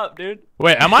done. them up, dude.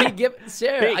 Wait, am I? Pete,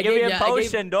 share. Pete, give me a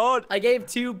potion, dude. I gave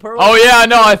 2 pearls. Oh yeah,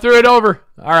 no, I threw it over.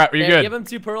 All right, you're Here, good. give him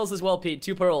 2 pearls as well, Pete.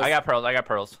 2 pearls. I got pearls. I got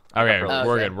pearls. Okay, pearls.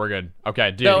 we're Okay. good. We're good.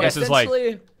 Okay, dude, So this is like.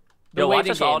 essentially, the Yo, watch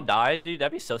waiting us all game. die, dude.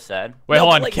 That'd be so sad. Wait, No,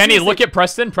 hold but, on, like, Kenny. seriously- Look at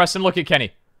Preston. Preston, look at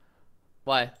Kenny.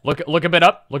 Why? Look a bit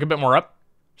up. Look a bit more up.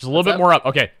 Just a little bit up? more up.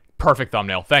 Okay, perfect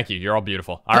thumbnail. Thank you. You're all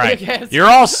beautiful. All right, Okay, you're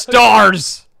all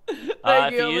stars.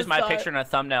 If you, you I'm use my sorry. picture in a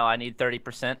thumbnail, I need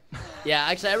 30%. Yeah,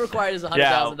 actually, I required is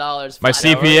 $100,000. My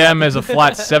flat out. CPM is a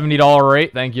flat $70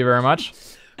 rate. Thank you very much.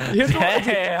 Here's what-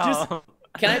 Damn.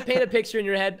 Can I paint a picture in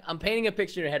your head? I'm painting a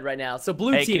picture in your head right now. So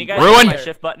blue Hey, team. can you guys Ruined. hit my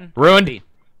shift button? Ruined.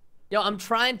 Yo, I'm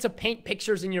trying to paint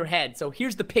pictures in your head. So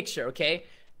here's the picture, okay?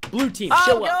 Blue team, I'm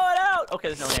show going up. out. Okay,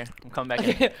 there's no one here. I'm coming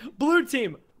back in. Blue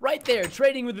team, right there,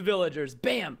 trading with the villagers.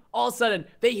 Bam! All of a sudden,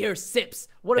 they hear sips.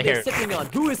 What are They they hear- sipping on?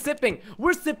 Who is sipping?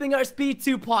 We're sipping our speed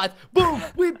 2 pots. Boom!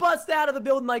 We bust out of the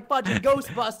building like fucking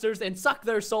Ghostbusters and suck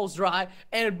their souls dry.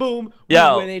 And boom, we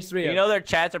Yo, win H3. you know their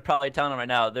chats are probably telling them right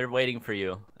now they're waiting for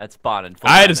you. That's spawning.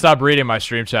 I had to stop reading my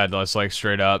stream chat. That's like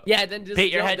straight up. Yeah, then just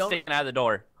Pete, your head's don't. sticking out of the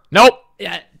door. Nope.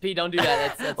 Yeah, Pete, don't do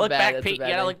that. That's Look bad. back, That's a Pete. You bad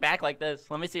gotta thing. look back like this.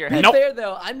 Let me see your To head. be Nope. fair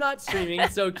though, I'm not streaming,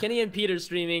 so Kenny and Pete are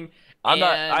streaming. I'm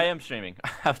not. and I am streaming.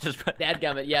 I'm just.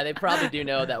 Dadgummit, yeah, they probably do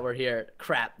know that we're here.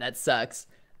 Crap, that sucks.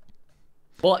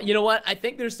 Well, you know what? I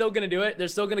think they're still gonna do it. They're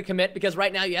still gonna commit because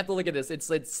right now you have to look at this. It's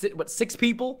what 6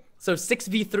 people, so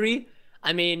 6v3.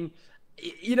 I mean,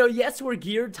 you know, yes, we're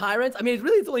geared tyrants. I mean,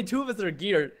 it's only 2 of us that are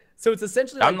geared. So it's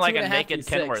essentially I'm like like a 2.5 naked v6.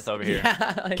 Kenworth over here.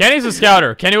 Yeah, like, Kenny's a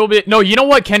scouter. Kenny will be. No, you know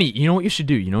what, Kenny? You know what you should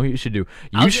do? You know what you should do?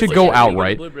 You was should just go like, out, yeah,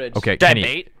 right? Blue Bridge. Okay, That Kenny.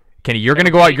 bait? Kenny, you're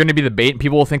gonna go out. You're gonna be the bait, and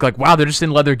people will think like, "Wow, they're just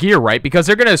in leather gear, right?" Because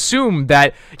they're gonna assume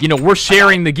that we're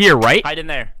sharing the gear, right? Hide in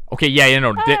there. Okay, yeah, you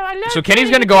know. I love So Kenny's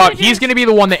Kenny gonna go out. Villages. He's gonna be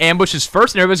the one that ambushes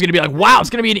first, and everybody's gonna be like, "Wow, it's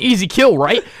gonna be an easy kill,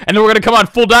 right?" And then we're gonna come on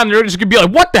full down, and they're just gonna be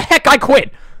like, "What the heck? I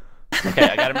quit." Okay,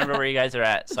 I gotta remember where you guys are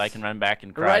at so I can run back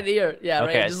and cry. right here. Yeah,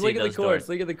 Okay, right. I Just see look at the those chords. doors.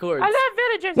 Look at the chords.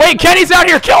 villagers. Wait, Kenny's out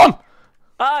here. Kill him.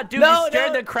 Ah, dude, No, you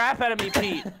scared no. the crap out of me,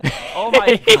 Pete. Oh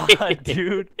my god,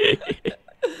 dude.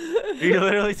 You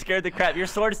literally scared the crap. Your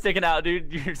sword's sticking out,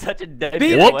 dude. You're such a dead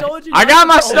Pete, Whoop. I told you. I not got to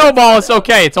my go. snowball. It's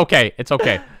okay. It's okay. It's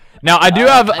okay. Now I do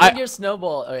have. I think your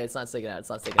snowball. Okay, it's not sticking out. It's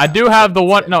not sticking I out. do have the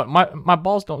one. good. No, my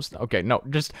balls don't. Okay, no,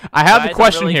 just I have Guys, the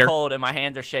question I'm really here. cold and my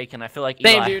hands are shaking. I feel like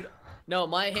Same, Eli. dude. No,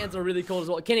 my hands are really cold as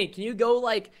well. Kenny, can you go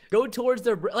towards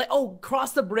their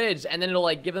cross the bridge and then it'll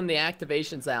like give them the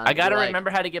activation sound. I gotta You're like, remember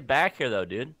how to get back here though,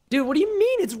 dude. Dude, what do you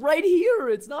mean? It's right here.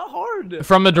 It's not hard.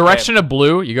 From the direction of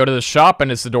blue, you go to the shop,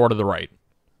 and it's the door to the right.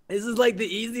 This is like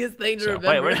the easiest thing to remember.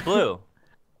 Wait, where's blue?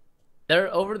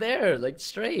 They're over there, like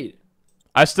straight.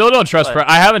 I still don't trust. What?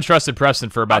 I haven't trusted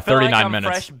Preston for about I feel 39 like I'm minutes.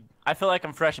 Fresh, I feel like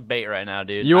I'm fresh bait right now,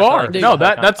 dude. You I feel are. like Dude, No, I'm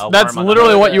like that's a that's worm on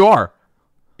literally the- what you are.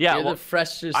 Yeah, You're well, the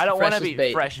freshest. I don't want to freshest be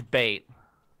bait. fresh bait.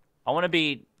 I want to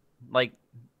be like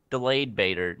delayed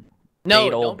bait or No, bait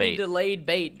don't old be bait. delayed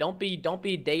bait. Don't be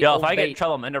date Yo, old if I get bait. in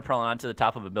trouble, I'm ender pearling onto the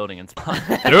top of a building and spawn.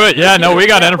 Do it. Yeah, no, we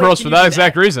got ender Wait, pearls can for you that do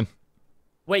exact reason.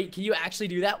 Wait, can you actually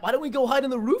do that? Why don't we go hide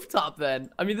on the rooftop then?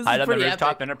 I mean, this Hide is on the pretty rooftop,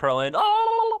 epic. ender pearl in.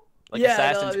 Oh, like Yeah,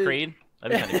 Assassin's no, dude. Creed.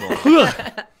 That'd be kind of cool.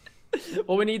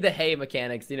 Well, we need the hay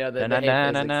mechanics, you know, the Na, hay na,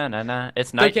 na, physics. na, na, na.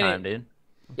 It's But can nighttime, you- dude.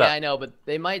 Yeah, I know, but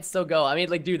they might still go. I mean,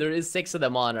 like, dude, there is 6 of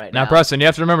them on right now. Now, Preston, you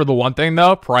have to remember the one thing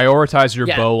though: prioritize your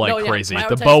Yeah, bow like no, yeah, crazy. The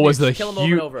prioritize bow was nukes, the kill 'em over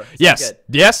huge. and over. Sounds Yes, good.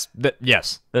 yes,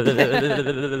 yes. Hi.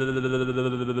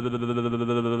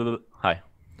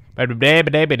 What's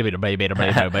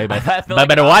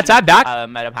What's up, Doc?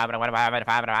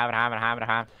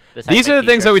 These are the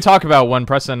things that we talk about when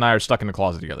Preston and I are stuck in the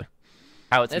closet together.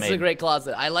 How it's This made. is a great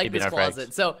closet. I like Keeping this our frags.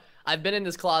 closet. So, I've been in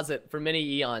this closet for many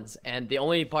eons, and the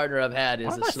only partner I've had is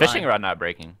Why is a my slime. fishing rod not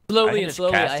breaking? I Slowly can and just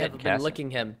slowly, cast I it have and been cast it.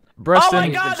 licking him. Preston, Oh my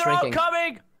He's been god, they're all shrinking.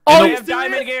 coming! Oh, They you have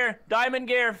diamond serious? gear! Diamond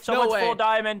gear! No Someone's way. full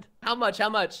diamond. How much? How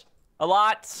much? A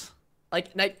lot.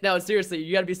 Like, no, seriously,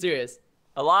 you gotta be serious.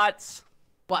 A lot.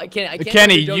 Well, I can't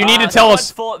Kenny, you need to tell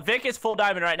us. Vic is full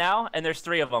diamond right now, and there's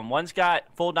 3 of them. One's got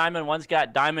full diamond, one's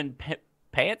got diamond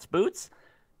pants, boots,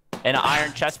 and an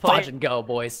iron chest plate. Podge and go,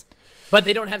 boys. But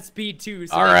they don't have speed too,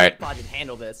 so all right. Podge and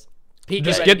handle this.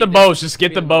 Just get the bows. Just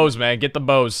get the bows, man. Get the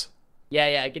bows.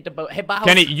 Yeah, get the bow. Hey, boss.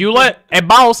 Kenny, you let. Hey,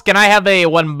 boss, can I have a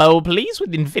 1 bow, please,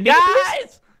 with infinity?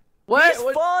 Guys! What? He's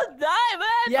full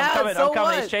diamond! Yeah, I'm coming.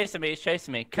 what? He's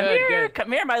chasing me. Come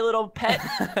here, my little pet.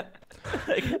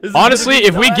 Honestly,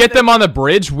 if we get them on the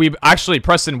bridge,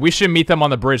 Preston, we should meet them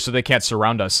on the bridge so they can't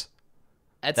surround us.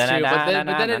 That's true, but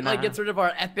then it like gets rid of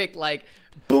our epic like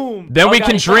boom. Then we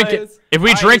can drink it. If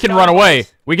we drink and run away,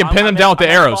 we can pin them down with the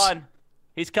arrows.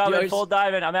 He's coming, full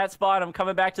diamond. I'm at spawn. I'm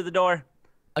coming back to the door.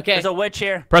 Okay. There's a witch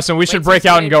here. Preston, we should break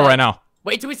out and go right now.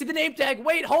 Wait till we see the name tag.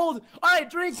 Wait, hold. All right,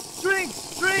 drink.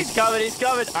 He's coming. All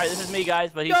right, this is me, guys,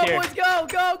 but he's here. Go,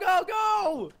 boys,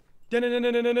 go.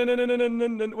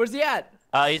 Where's he at?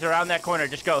 He's around that corner.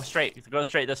 Just go straight. Go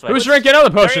straight this way. Who's drinking other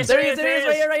potions? There he is,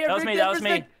 right here. That was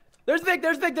me. There's Vic.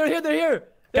 They're here.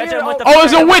 Catch him with the fire.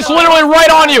 There's a witch literally right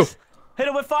on you. Hit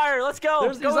him with fire. Let's go.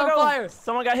 He's on fire.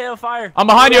 Someone got hit with fire. I'm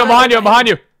behind you.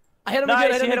 I hit him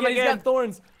again. He's got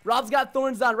thorns. Rob's got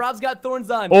thorns on.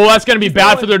 Oh, that's gonna be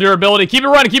bad for their durability. Keep it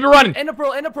running. End a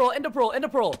pearl.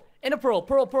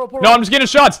 Pearl. No, I'm just getting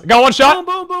shots. I got 1 shot.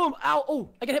 Boom. Ow. Oh,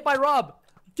 I get hit by Rob.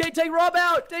 Take Rob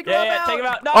out. Take Rob out. Take him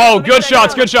out. No, oh, good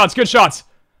shots. Let's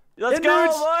go,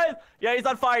 boys. Yeah, he's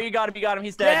on fire. You got him.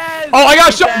 He's dead. Yes. Oh, I got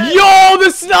a shot. Yo,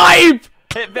 the snipe.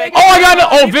 Hit Vic. Oh, I got it.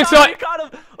 Oh, Vic's got.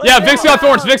 Yeah, Vic's got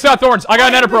thorns. I got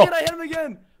an ender pearl. I hit him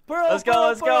again. Pearl. Let's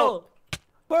go.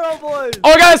 Pearl, boys.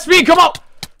 Oh, I got a speed. Come on.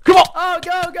 Oh,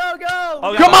 go.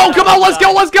 Oh, Come on.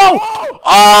 Let's go.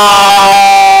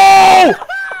 Oh!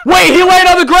 Wait, he laid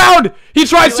on the ground. He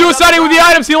tried suiciding with the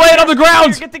items. He laid on the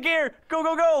ground. Get the gear. Go.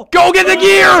 Go get the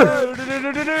gear.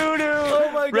 Oh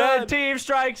my God. Red team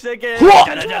strikes again. What?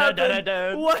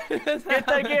 What?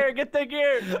 Get the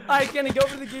gear. I can't go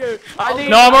for the gear.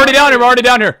 No, I'm already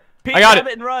down here. I got it.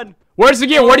 And run. Where's the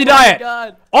gear? Where'd he die at?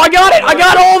 God. Oh, I got it. I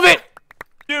got all of it.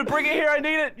 Dude, bring it here. I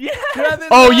need it. Yes.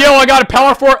 Oh, yo, I got a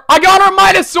power for it. I got our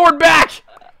Midas sword back.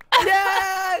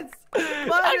 Yes.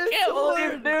 I can't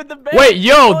believe, dude. The wait,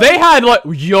 yo, they had like,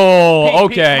 yo,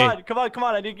 okay. Pete, come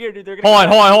on. I need gear, dude. Hold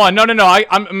on. No.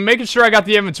 I'm making sure I got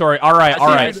the inventory. All right.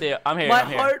 I'm here. My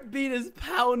heartbeat is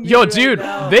pounding. Yo, dude,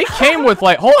 they came with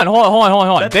like, hold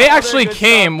on. They actually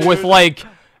came with like,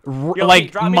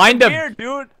 mind up.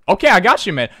 Dude. Okay, I got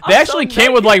you, man. They actually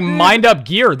came with like mind up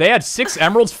gear. They had 6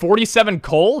 emeralds, 47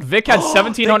 coal. Vic had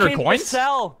 1,700 coins.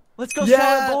 Let's go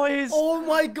sell it, boys. Oh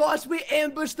my gosh, we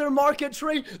ambushed their market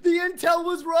trade. The intel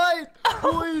was right,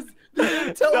 boys. The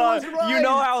intel was right. You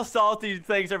know how salty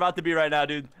things are about to be right now,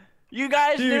 dude. You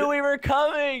guys knew we were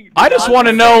coming. I just want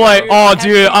to know, like, oh,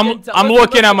 dude, I'm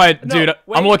looking at my,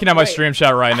 I'm looking at my stream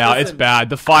chat right now. It's bad.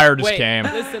 The fire just came.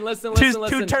 Listen.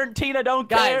 Two-turn Tina, don't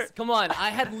care. Guys, come on. I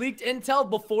had leaked intel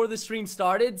before the stream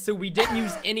started, so we didn't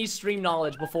use any stream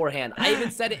knowledge beforehand. I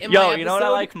even said it in my episode. Yo, you know what I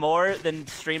like more than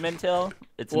stream intel?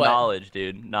 It's knowledge,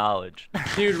 dude. Knowledge.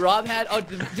 Dude, Rob had. Oh,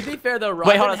 to be fair though, Rob.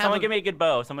 Wait, hold on. Someone give me a good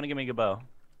bow.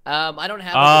 I don't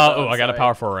have. Oh, I got a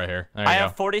power 4 right here. There you go. I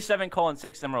have 47 coal and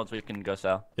 6 emeralds. We can go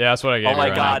sell. Yeah, that's what I gave you. Oh my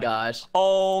God. gosh.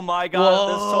 Oh my God.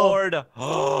 The sword.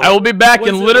 I will be back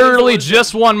in literally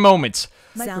just 1 moment.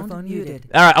 Microphone muted.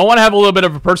 All right, I want to have a little bit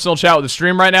of a personal chat with the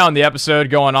stream right now and the episode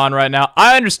going on right now.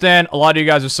 I understand a lot of you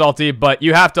guys are salty, but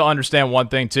you have to understand one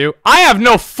thing too. I have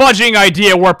no fudging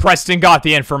idea where Preston got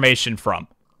the information from.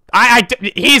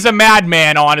 He's a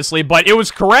madman, honestly, but it was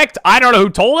correct. I don't know who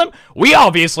told him. We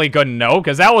obviously couldn't know,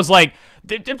 because that was like,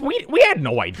 we had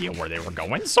no idea where they were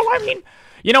going. So, I mean,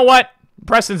 you know what?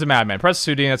 Preston's a madman.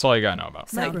 Preston Houdini, that's all you gotta know about.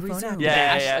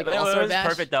 Yeah. It was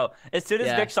perfect, though. As soon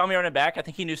as Vic saw me running back, I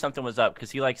think he knew something was up,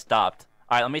 because he, like, stopped.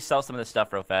 All right, let me sell some of this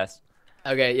stuff real fast.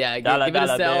 Okay, yeah, give it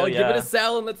a sell. Give it a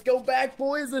sell, and let's go back,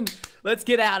 boys, and let's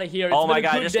get out of here. Oh my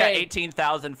God, I just got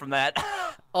 18,000 from that.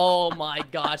 Oh my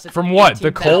gosh. From what?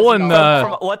 The coal and the...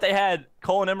 From what they had.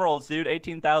 Coal and emeralds, dude.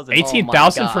 18,000.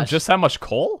 18,000 from just that much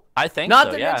coal? I think Not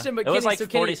so, to yeah. mention, but it was Kenny,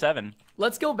 like 47.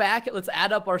 Let's go back. Let's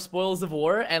add up our spoils of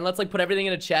war, and let's like put everything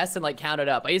in a chest and like count it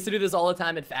up. I used to do this all the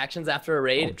time in factions after a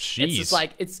raid. Oh, jeez. It's just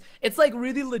like it's like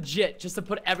really legit just to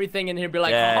put everything in here and be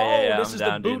like, this is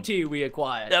the booty we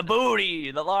acquired. The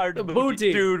booty, the large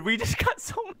booty. Dude, we just got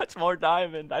so much more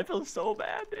diamond. I feel so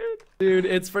bad, dude. Dude,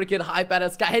 it's freaking hype at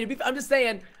us. Hey, I'm just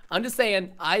saying.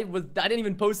 I didn't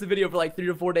even post the video for like 3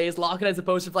 or 4 days. Lock it as a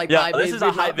poster for like 5 days. This is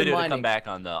a hype video to come back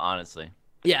on, though. Honestly.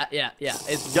 Yeah.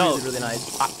 It's Yo, really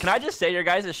nice. Can I just say your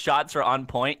guys' shots are on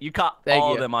point? You caught Thank all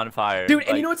you. of them on fire. Dude,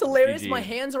 and you know what's hilarious? GG. My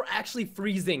hands are actually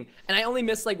freezing, and I only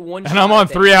missed like one shot. And I'm on I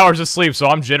think. 3 hours of sleep, so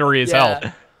I'm jittery as hell.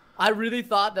 I really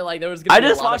thought that like there was gonna be I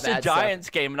just a lot watched of the bad stuff. Giants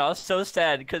game and I was so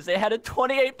sad because they had a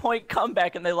 28-point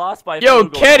comeback and they lost by. Yo, field goal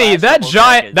in the Kenny, last that couple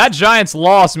seconds. Giants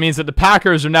loss means that the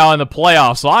Packers are now in the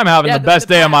playoffs, so I'm having Yeah, the best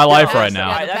day of my life right now.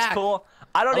 Alright, the that's Pack. cool.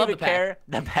 I don't I love even the Pack. care.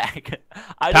 The Pack.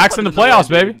 I just Pack's in wanted the to playoffs,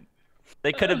 win, baby. dude.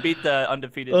 They could have beat the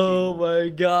undefeated Oh team. my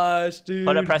gosh, dude.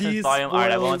 Put up Preston's these volume. Alright,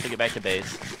 I spoils- want to get back to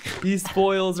base. These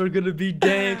spoils are gonna be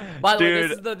dang. By the way,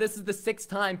 Dude. this is the 6th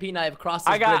time Pete and I have crossed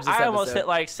this I bridge this almost episode. hit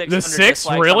like 600 The 6th? dislikes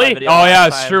on my Really? video Oh, last yeah,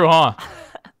 it's time. true, huh?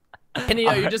 Kenny,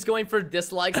 you're just going for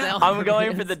dislikes now? I'm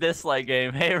going for the dislike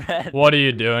game. Hey, Red. What are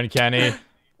you doing, Kenny?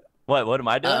 What am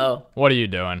I doing? Uh-oh. What are you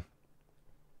doing?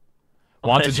 I'm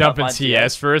Want gonna to jump in on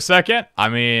TS for a second? I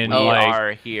mean, We like,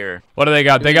 are here. what do they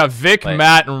got? They got Vic, Wait.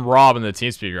 Matt, and Rob in the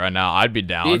TeamSpeak right now. I'd be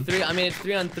down. B3, I mean, it's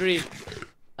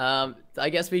 3-on-3. I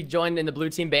guess we joined in the blue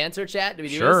team banter chat. Do we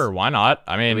do Sure, this? why not?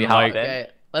 I mean, we hop like, in? Okay,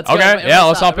 let's Okay, go. Everybody yeah,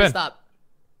 let's stop. hop in. Everybody stop.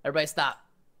 Everybody stop.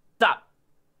 Stop.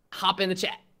 Hop in the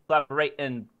chat. Collaborate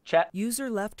in chat. User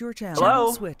left your channel. Hello?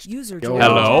 Channel switch. User Yo. joined.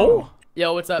 hello?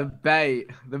 Yo, what's The up? bait,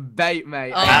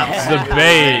 mate. It's the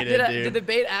bait. Did the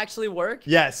bait actually work?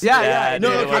 Yes. Yeah, dude,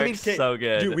 No, it okay, I mean, works so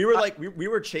good. Dude, we were like, we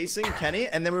were chasing Kenny,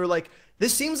 and then we were like,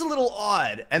 this seems a little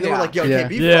odd. And then Yeah. we're like, yo, Yeah. okay,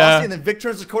 be Yeah. frosty. And then Vic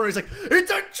turns the corner. He's like, it's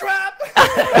a trap.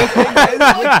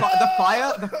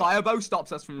 The fire bow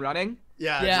stops us from running.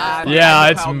 Yeah. Yeah. And Yeah,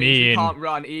 the it's penalties, mean. We can't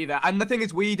run either. And the thing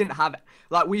is, we didn't have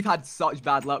like we've had such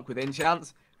bad luck with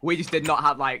enchants. We just did not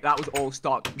have like that was all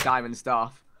stock diamond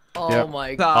stuff. Oh Yeah.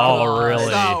 my So, god. Oh,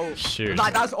 really? So, Shoot.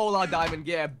 like, that's all our diamond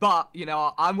gear. But you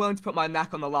know, I'm willing to put my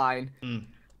neck on the line. And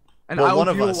Well, I will one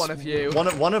of duel us. one of you.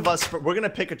 One of us. We're gonna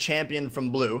pick a champion from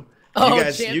blue. Oh, you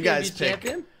champion guys be pick.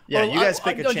 champion? Yeah, Or you guys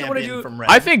pick a don't you wanna champion do- from red.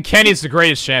 I think Kenny's the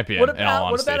greatest champion, What in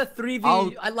all about honesty. a 3v?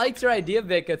 I'll- I liked your idea,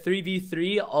 Vic. A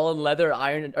 3v3, all in leather,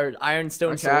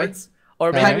 ironstone Okay. swords.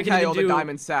 Or maybe we 10k can or even the do.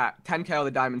 diamond set. 10k or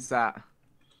the diamond set.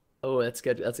 Oh, that's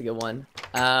good. That's a good one.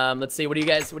 Let's see. What do you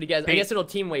guys? I guess it'll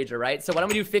team wager, right? So why don't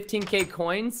we do 15k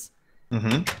coins?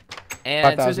 Mm-hmm. And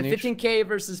so is 5,000 it each? 15k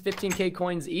versus 15k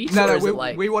coins each? No, or no, is it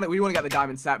like... we want to get the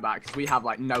diamond set back because we have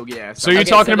like no gear. So you're Okay,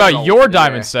 talking so about then- your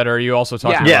diamond set, or are you also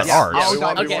talking Yeah. about Yes. ours? Yeah, Our we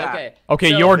want- diamond Okay, set. okay. Okay,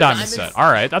 So your the diamond diamonds- set.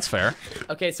 All right, that's fair.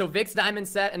 Okay, so Vic's diamond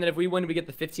set, and then if we win, we get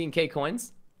the 15k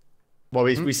coins. Well,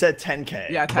 we said 10k.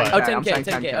 Yeah, but- 10K. Oh, I'm 10k, saying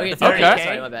 10k. 10K. Okay, 30K? 30k.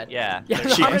 Sorry, my bad. Yeah. Yeah, 30K.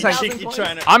 Cheeky, 100,000 cheeky coins.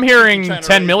 trying to- I'm hearing trying to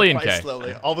 10 raise the million price K.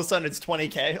 slowly. All of a sudden it's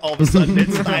 20k. All of a sudden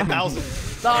it's 9,000.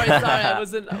 Sorry, I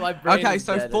wasn't. My brain Okay, was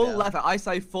so dead full now. leather. I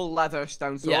say full leather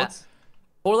stone swords. Yeah.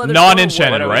 Full leather Non-enchanted,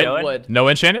 stone wood. right? What are we Wood. No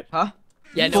enchanted? Huh?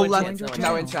 Yeah, Full no leather. enchants, No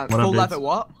no enchant. What up, Full dudes? leather.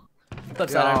 What? Flip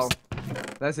Yo, siders.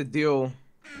 there's a duel.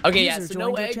 Okay, yeah, User so no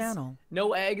joined your eggs, channel.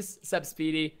 no eggs, sub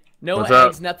speedy, no What's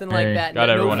eggs, up? nothing like Hey, that. got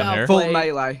no everyone in foul here. Full play.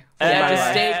 melee. Full Yeah, melee. just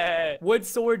steak, Hey. wood,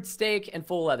 sword, steak, and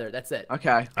full leather. That's it.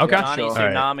 Okay. Okay. Yeah, Johnny sure.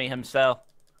 Alright. Tsunami himself.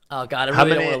 Oh god, I How really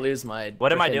don't many- want to lose my.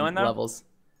 What am I frickin' doing, though? Levels.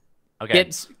 Okay.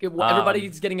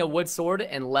 Everybody's getting a wood sword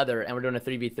and leather, and we're doing a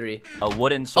 3v3. A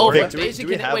wooden Oh, sword. Vic, but do we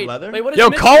basically, have wait, leather? wait, what is Yo,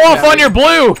 Mitch call doing? off on your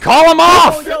blue! Call him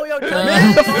off! Yo,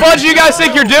 The fudge do you guys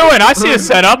think you're doing? I see a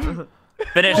setup.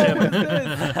 Finish him.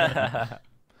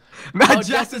 Man,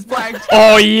 Jess is playing.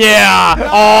 Oh, yeah.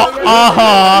 Oh,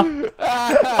 uh-huh.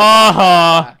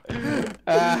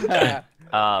 Uh-huh.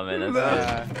 Oh man,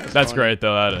 that's That's great,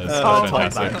 though. That is. Talk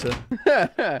That's back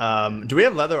fantastic. to- Do we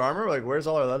have leather armor? Like, where's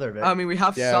all our leather, Vic? I mean, we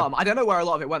have Yeah. some. I don't know where a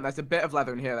lot of it went. There's a bit of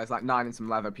leather in here. There's like 9 and some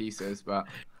leather pieces, but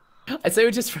I say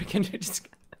we just freaking just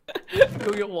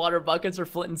go get water buckets or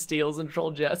flint and steels and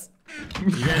troll Jess.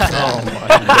 oh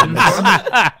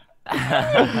my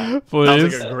goodness. Please.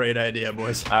 Sounds like a great idea,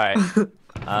 boys. all right.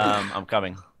 I'm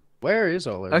coming. Where is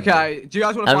all of okay. Do you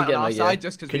guys want to I'm fight on getting our my gear. side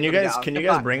just because? Can you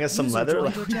guys bring us some User leather?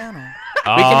 joined your channel.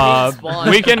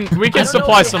 We can I don't know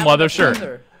supply if we some have leather, enough sure.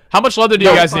 leather. How much leather do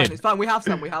you guys need? It's fine. We have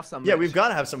some. We have some. Yeah, Mitch. we've got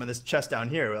to have some of this chest down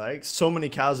here. Like, so many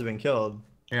cows have been killed.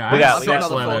 Yeah, We got- I've we got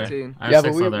got another leather. 14. I have Yeah,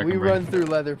 6 but leather I we can bring. run through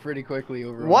leather pretty quickly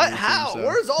over. What? on YouTube, How? so-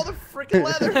 Where's all the freaking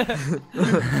leather?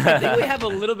 I think we have a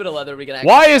little bit of leather we can actually.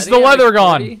 Why I is think the we have, leather like,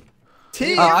 gone? 40.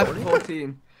 T. I have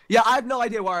 14. Yeah, I have no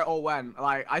idea where it all went.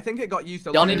 Like, I think it got used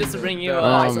a Y'all lot. need us to bring you the-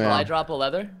 a Oh, supply man. drop of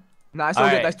leather? Nah, it's all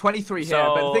Alright, good. There's 23 here,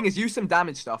 but the so- thing is, use some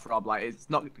damage stuff, Rob. Like, it's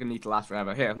not gonna need to last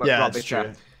forever. Here, look, Yeah, Rob, that's this true.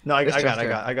 chest. No, I This got chest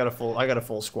here. a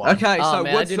full squad. Okay, Oh, so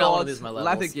man, I wood do not wanna swords, lose my leather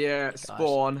levels. gear,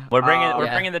 spawn. We're bringing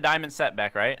Yeah. the diamond set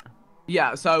back, right?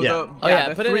 Yeah, so Yeah. the Oh, yeah,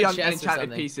 the put it in 3 a chest or enchanted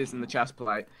something. pieces in the chest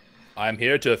plate. I'm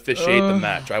here to officiate the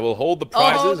match. I will hold the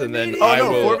prizes, and then I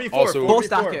will 4v4, also... Full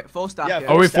stack it. Full stack it.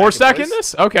 Are we Four 4-stacking boys.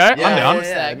 this? Okay, I'm down.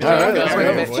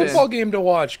 Alright, Football game to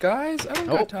watch, guys. I don't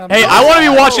got time. Hey, I want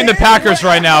to be watching the Packers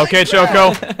right now, okay,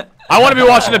 Choco? I want to be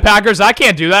watching the Packers. I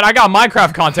can't do that. I got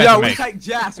Minecraft content Yeah, to we make. take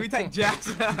Jess. We take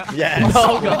Jess. Yes.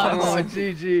 Oh god. Oh,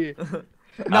 GG.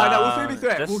 No, we'll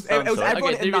 3v3. this It was sounds so-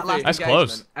 everyone Okay, in that 3v3. last That's engagement.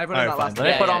 close. Everyone in that Alright, last Let me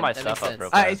Yeah, put all yeah, my that stuff makes up real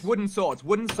sense. fast. It's wooden swords.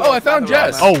 Wooden swords. Oh, I found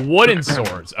That's Jess. what Oh, wooden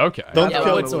swords. Okay. Don't Yeah,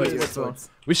 kill wood me. swords, wood swords.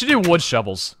 We should do wood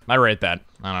shovels. I rate that.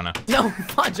 I don't know. No,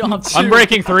 fudge off. I'm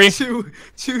breaking 3. Choo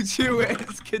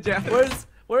is good job.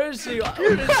 Where is she?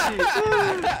 Where is she?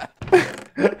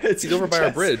 He's over by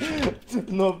our bridge.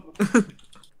 No.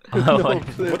 Oh,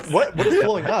 What is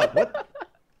blowing up? What?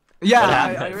 Yeah, I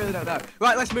happened? really don't know.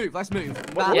 Right, let's move. Let's move.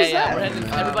 Matt, Yeah, was yeah. that?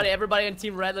 We're heading, everybody on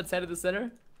Team Red. Let's head to the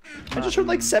center. I just heard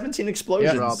like 17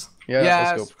 explosions. Rob. Yeah,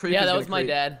 Yeah, let's go. creepy's Yeah, that gonna was my creep.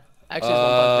 dad. Actually, it's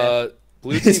one bunk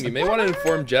Blue team, you may want to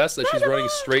inform Jess that she's running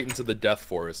straight into the death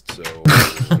forest, so...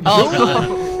 bed. Oh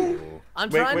god. I'm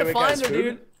Wait, trying wait, to wait, find guys, her, food?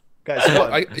 dude. Guys, hold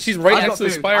on. She's right I've next got to the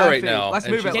food. spire I have right food. now, Let's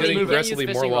and move she's it. Kenny, getting you can't use progressively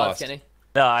more fishing rods, lost. Kenny.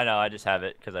 no, I know. I just have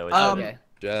it because I was. Okay.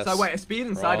 Jess. So wait, a speed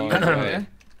inside you Wrong guys way. here?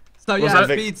 So was yeah,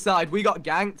 that? speed side. We got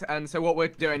ganked, and so what we're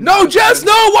doing? No, Jess,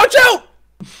 no! Watch out!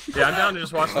 Yeah, I'm down to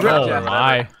just watch the Rip Oh Jess.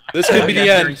 my. This could be the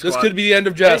Yeah, end. cheering This squad. could be the end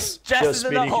of Jess. Jess Yo, is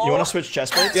in Speedy, the you hole. want to switch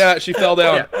chest plates? Yeah, she fell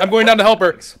down. I'm going down to help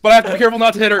her, but I have to be careful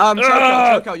not to hit her.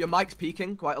 Choco, your mic's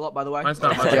peaking quite a lot, by the way. Mine's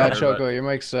not much Yeah, better, Choco, your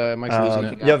mic's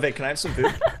losing it. Yo, Vic, can I have some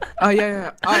food? Oh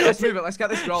yeah. Alright, let's move it. Let's get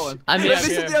this rolling. I'm But here, this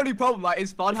I'm is here. the only problem. Like,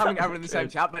 it's fun having everyone in the same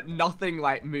chat, but nothing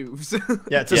like moves.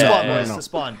 Yeah, to Yeah, spawn, yeah, boys, no. to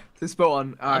spawn. to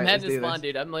spawn. Alright, I'm let's heading do to spawn, this.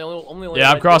 dude. I'm the only Yeah,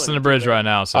 I'm one crossing doing the it. bridge right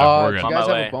now, so we're Do good. you On guys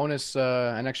my have way. a bonus,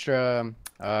 an extra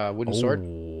wooden sword?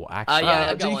 Oh, actually. Yeah,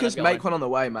 I've Do got you one, just I've got make one on the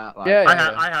way, Matt? Like, Yeah, I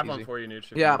have easy. one for you,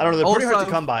 Nooch. Yeah. I don't know, they're pretty hard Also-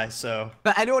 to come by, so.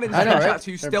 But anyone in the I know, chat right?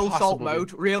 who's They're still salt impossible,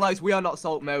 mode, realize we are not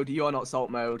salt mode. You are not salt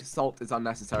mode. Salt is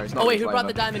unnecessary. It's not Oh wait, good who brought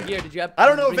the flavor. diamond gear? Did you have? I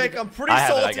don't know, bring the- Vic, I'm pretty I have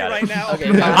it, I salty got it. right now.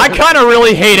 Okay. I kind of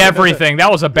really hate everything.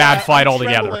 That was a bad fight I'm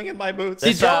altogether. trembling in my boots.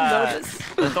 Did This, y'all notice?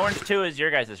 The Thorns 2 is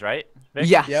your guys', right? Vic?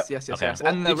 Yes, Yep. yes, Okay. yes.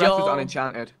 And the Did rest is y'all-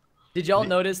 unenchanted. Did y'all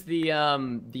notice the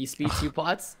speed 2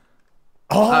 pots?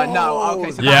 No,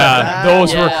 okay. So Yeah,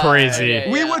 those were Yeah, crazy. yeah,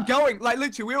 We yeah. were going, like,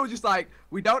 literally, we were just like,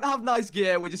 we don't have nice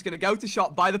gear, we're just gonna go to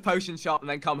shop, buy the potion shop, and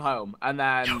then come home. And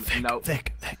then, nope.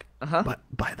 Vic, Uh-huh. but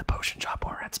buy the potion shop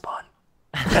or at spawn.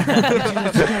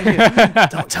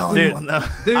 Don't tell anyone though.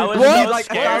 Dude, I was we so need, like,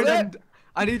 scared. 1,000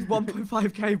 I need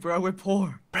 1.5k, bro, we're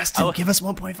poor. Preston, give us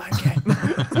 1.5k.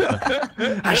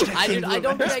 Hashtag I King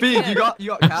don't Blue. think Speed, I can. you got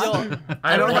Yo, cash?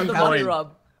 I don't have one the money, coin.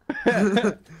 Rob.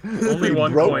 Only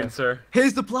one Rope. coin, sir.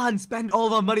 Here's the plan, spend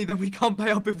all our money that we can't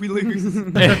pay up if we lose.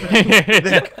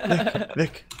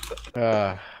 Vic.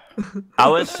 I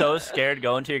was so scared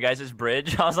going to your guys'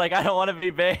 bridge. I was like, I don't want to be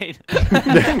bait.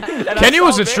 Kenny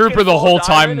was a trooper the whole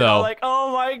time, though. Like,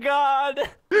 oh my god.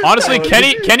 Honestly,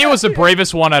 Kenny was the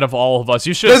bravest one out of all of us.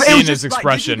 You should have It seen was his just, like,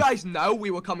 expression. did you guys know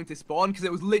we were coming to spawn? Because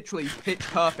it was literally pitch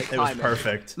perfect It was timing.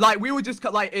 perfect. Like, we were just,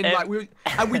 like, in, And- like, we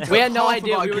took We had no half of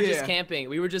idea. our We were gear. just camping.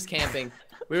 We were just camping.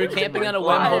 We were camping on a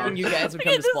whim, hoping you guys would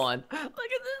come to spawn. Look at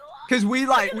this. Because we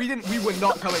were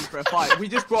not coming for a fight. We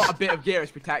just brought a bit of gear as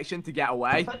protection to get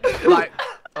away. Like,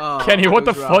 oh, Kenny, what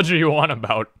the it was rough. fudge are you on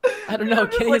about? I don't know.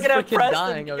 Just Kenny's looking at freaking Preston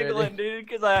dying giggling, already. dude,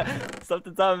 because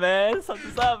something's up, man.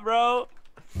 Something's up, bro.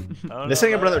 This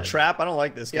ain't another trap. I don't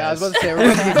like this guy. Yeah, I was about to say,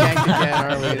 we're gonna get ganked again,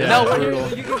 aren't we? No, That's we're brutal.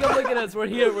 here. You can come look at us. We're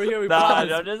here. We're here. We Nah,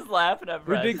 promise. I'm just laughing at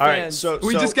We're Preston. big All right, fans. so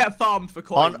We just get farmed for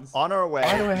coins. on our way.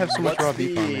 Why do I have so much what's raw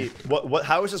beef on me? What?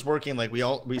 How is this working? Like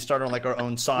we start on like our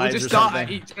own we sides just or start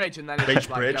something? at each bridge and then it's Each just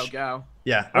like, bridge? go.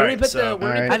 Yeah. Where All do we right. put So the? Where do we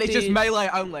Alright. put And it's just the- melee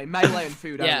only. Melee and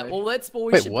food Yeah. only. Well,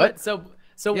 we Wait, should what? put so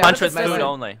Yeah, one Punch of with the food center-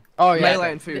 only. Oh yeah.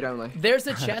 Melee and food only. There's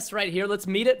a chest right here. Let's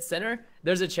meet at center.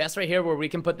 There's a chest right here where we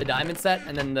can put the diamond set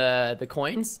and then the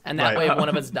coins, and that Right. way if one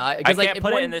of us die. I Because like can't if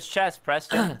put one, it in this chest,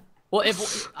 Preston. Well,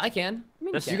 if I can. I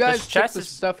mean, This- you You can. guys This took chest the is-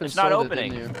 stuff and it's not sold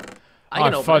opening. it, didn't you? I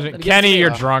can Oh, open it. fudge. Kenny, you're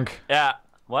drunk. Yeah.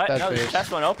 What? That's No, the fierce.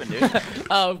 chest won't open, dude.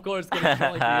 Oh, of course, gonna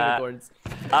controlling the unicorns.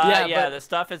 Yeah, but- the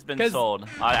stuff has been 'cause- sold.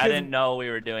 I didn't know we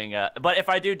were doing. But if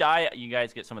I do die, you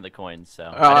guys get some of the coins. So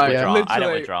yeah, I didn't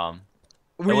literally, withdraw them.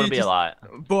 It We wouldn't be a just- lot.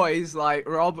 Boys, like,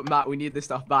 Rob, Matt, we need this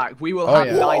stuff back. We will Oh, have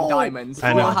yeah. 9 diamonds.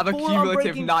 I We'll know. have a Four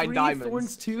cumulative Unbreaking 9 3, diamonds.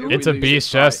 Thorns 2. if we It's a lose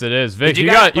beast this fight. chest. It is. Vic, you you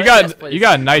guys got you put got this you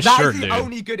got a nice That's shirt, the dude.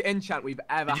 only good enchant we've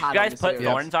ever Did had. you guys on the put series.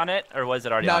 thorns on it, or was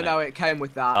it already No, on no, it? it came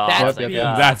with that. Oh, That's I was like,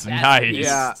 nice. That's nice.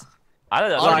 Yeah. I don't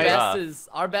know.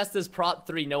 Our best is prop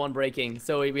 3, no one breaking.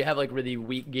 So we have like really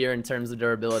weak gear in terms of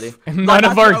durability. None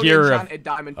of our gear. Enchanted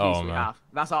diamond piece we have.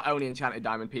 That's our only enchanted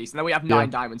diamond piece, and then we have 9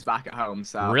 diamonds back at home.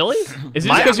 So really? Is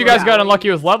it because you guys got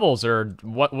unlucky with levels, or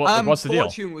what's the deal?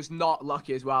 Fortune was not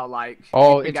lucky as well. Like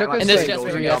it took us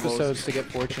like 3 episodes to get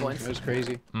fortune. It was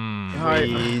crazy.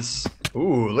 Nice.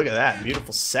 Ooh, look at that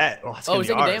beautiful set. Oh, it's gonna be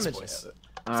taking ours, damage. boys.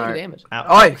 Taking damage.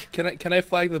 Oi! Can I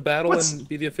flag the battle and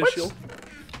be the official?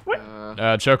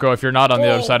 Choco, if you're not on the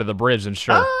other side of the bridge, then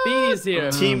sure. B's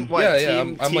here. Team what? Yeah,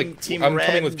 Team, I'm like team I'm red.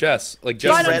 coming with Jess. Like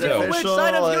Jess Red is go. official.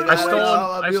 I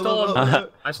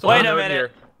stole. Wait a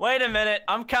minute. Wait a minute.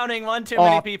 I'm counting one too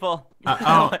many people.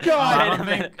 God. Wait a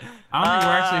minute. I don't think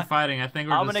we're actually fighting. I think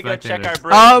we're I'm just gonna go check our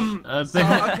spectators.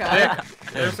 bridge. Okay.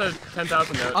 There's a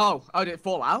 10,000 note. Oh, did it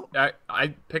fall out? I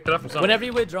picked it up from someone. Whenever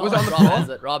you withdraw, Was it on the Rob floor? has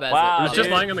it. Rob has Wow, it. It was just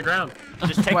lying on the ground.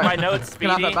 Just take my notes,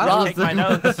 Can I Speedy. have that back? Take my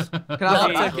notes. Can I have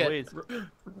Rob that took back? it.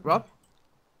 Rob?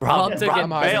 Rob took it.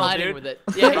 Rob He's bailed, hiding dude. with it.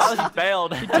 Yeah, I was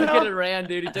bailed. he took it and ran,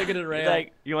 dude. He took it and ran. He's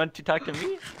like, you want to talk to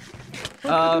me?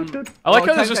 I like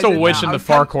how there's just a 10K witch in the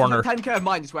far corner. 10K of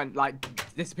mine just went like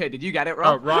disappeared. Did you get it,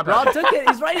 Oh, Rob? Rob. Rob took it.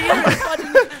 He's right here. He's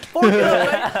fucking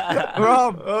right.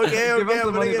 Rob. Okay, Give us I'm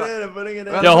the money putting it back. in. I'm putting it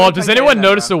in. Well, Yo, hold up. Does 10K anyone then,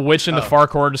 notice bro. a witch in the far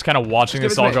corner just kind of watching Give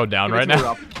this it to all me. go down Give it right to me,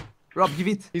 now? Rob, give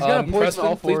it. He's gonna poison Preston,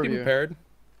 all please 4 be of you. prepared.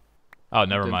 Oh,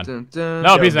 never mind. No,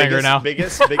 No, he's angry now.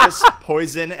 Biggest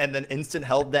poison and then instant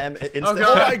health dam. Instant. God.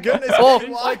 Oh my goodness. Oh,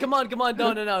 come on.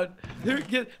 No.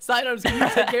 Sidearms, can you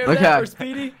take care of that for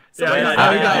Speedy?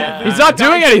 Yeah. He's not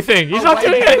doing anything. He's not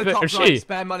doing anything. Or she.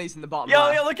 Spare money's in the bottom. Yo,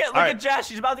 left. look Alright. at Jess.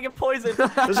 She's about to get poisoned.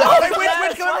 Wait, coming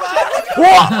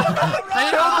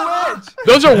Whoa!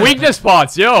 Those are weakness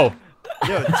spots, yo.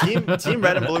 Yo, team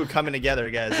red and blue coming together,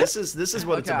 guys. This is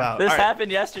what it's about. This All right.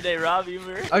 happened yesterday, Rob. You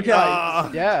were. Okay.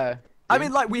 Yeah. I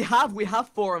mean, like we have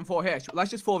 4 and 4 here.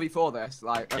 Let's just 4v4 this.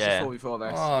 Like, let's just 4v4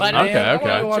 this. Oh, But man, Okay, I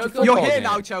wanna okay. watch a Choco- football You're here game.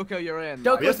 now, Choco. You're in.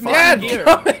 Choco's Yeah, missing gear.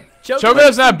 Choco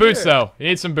doesn't have boots though. You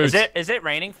need some boots. Is it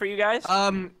raining for you guys?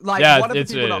 Like Yeah, one of the it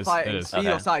people not is, fighting, it is. Speed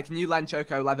Okay. or Side, can you lend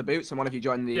Choco leather boots and one of you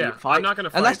join the Yeah, fight? I'm not gonna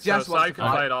fight. Unless So Jess wants Sai to can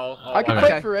fight. fight all. I can Okay.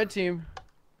 fight for red team.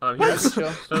 Here's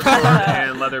Chill. sword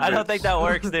and leather boots. I don't think that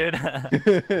works, dude.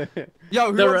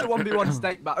 Yo, who wants a 1v1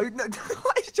 snake battle?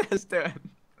 What is Jess doing?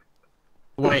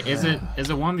 Wait, is it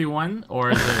 1v1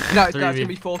 or is it No, it's 3v? gonna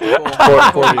be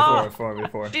 4v4.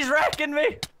 4v4. She's wrecking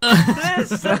me. Please,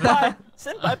 senpai,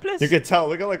 please. You can tell.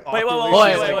 Look at like. Wait, awkwardly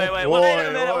wait, she's wait, like, wait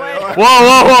a minute, "Oi, wait." oi, oi."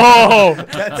 Whoa!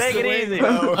 That's Take the it way, easy. bro.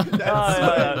 Oh,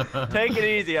 That's yeah. Take it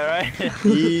easy, all right?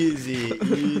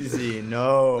 easy.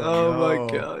 No. Oh no. my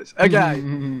gosh. Okay,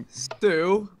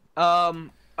 Stu.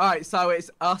 Alright, so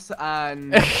it's us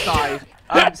and Side.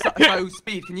 So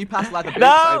Speed, can you pass leather boots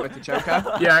No! over to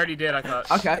Choco? Yeah, I already did. I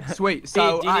thought. Okay, sweet. Speed,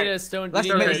 So, do you need alright, a stone? let's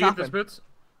do you make need this Okay, you happen. use boots?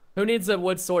 Who needs a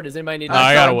wood sword? Does anybody need? No,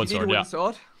 I got a Side, wood do you sword, need yeah. wooden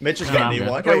sword? Mitch is No, gonna I'm need good.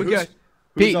 one. Okay, Wait, we're who's, good.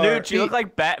 who's our... Dude, you look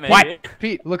like Batman. What?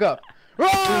 Pete, look up.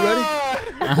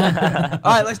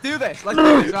 Alright, let's do this. Let's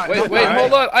do this. Alright, Wait, alright.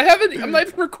 hold on. I'm not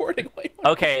even recording. Wait.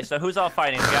 Okay, so who's all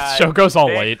fighting? We got Choco's all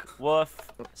Vic, late.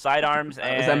 Wolf, Sidearms, Is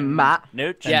that and Matt?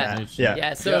 Nooch. Yeah. Yeah.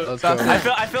 Yeah. So Let's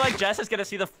go. I feel like Jess is gonna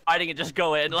see the fighting and just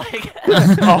go in like.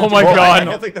 Oh my Well, I don't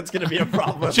god. think that's gonna be a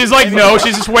problem. She's like, no.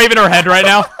 She's just waving her head right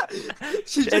now.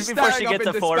 She's Just just before staring she up gets a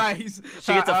into four- space.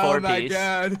 she gets a Oh my four-piece.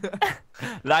 god.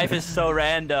 Life is so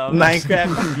random.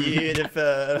 Minecraft is beautiful.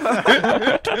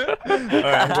 Alright,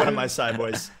 I'm going to my side,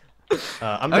 boys.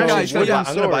 I'm Okay, gonna, so yeah,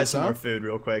 I'm gonna buy swords, some huh? more food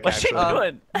real quick. What's she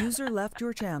Actually, doing? User left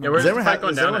your channel. Yeah, where's does the anyone, fight have,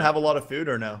 going does anyone down? have a lot of food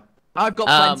or no? I've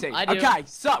got plenty. I do. Okay,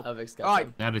 so, Oh, Vic's got alright,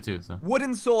 some. Attitude, so.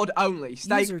 wooden sword only,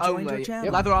 steak User joined your only,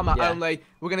 channel. leather armor Yeah. only.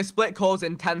 We're gonna split calls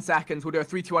in 10 seconds. We'll do a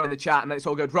 3, 2, 1 in the chat, and then it's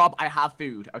all good. Rob, I have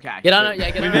food. Okay. Get on it.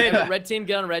 Yeah, get on red team.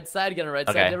 Get on red side. Get on red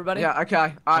Okay. side. Everybody. Yeah. Okay. All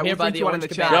right. I'm here We'll by 3, the 2, 1 in the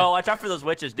orange chat. cabana. Yo, watch out for those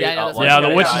witches, dude. Yeah, I know, that's one Yeah, second.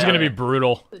 the witch is yeah, gonna yeah. be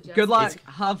brutal. Good luck.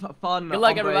 Have fun. Good luck,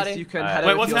 on this. everybody. You can Alright. head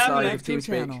Wait, over what's to your happening? side Left if you your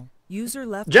speak. channel. User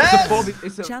left. Jess!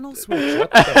 It's a- Channel switch.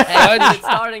 Hey, it's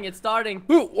starting. It's starting.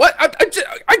 Who? What? I'm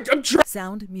trying.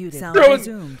 Sound muted. Sound Throwing-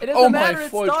 resumed. It doesn't Oh my matter.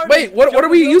 It's fudge. starting. Wait, what are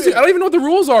we Joker's using? over. I don't even know what the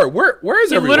rules are. Where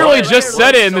is He everyone? literally just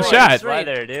said it in the chat. Right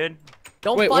there, dude.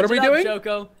 Don't Wait, what fudge are we it up, doing?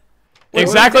 Choco.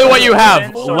 Exactly what you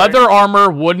have. Sword. Leather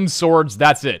armor, wooden swords.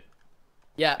 That's it.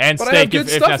 Yeah. And But I have steak good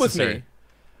if stuff with necessary. me.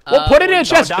 Well, put it in a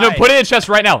chest. don't No, die. put it in a chest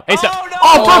right now. ASAP. Oh, no!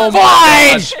 Oh,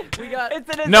 for fudge! We got. It's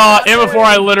an No, in before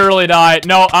I literally die.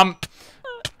 No,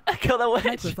 kill the witch.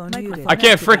 Microphone muted. I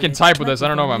can't freaking type with this. I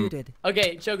don't know if I'm. Muted.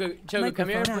 Okay, Choco, come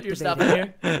here. Microphone Put your stuff in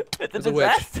here. It's a a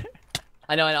witch. disaster.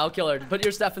 I know. I'll kill her. Put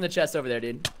your stuff in the chest over there,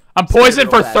 dude. I'm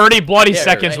poisoned for 30 bloody Here,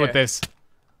 seconds right with here. this.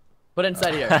 Put it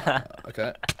inside here.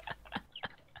 Okay.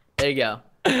 There you go.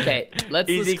 Okay, let's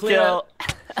Easy clear kill.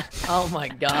 out. Oh my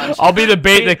gosh. I'll be the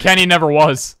bait that Kenny never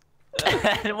was.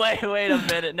 wait a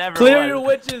minute. Never Clear was. your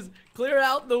witches. Clear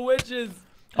out the witches.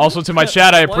 Also, to my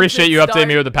chat, I Once appreciate it you updating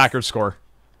me starts- with the Packers score.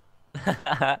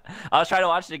 I was trying to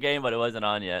watch the game, but it wasn't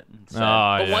on yet. So,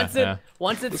 But Yeah,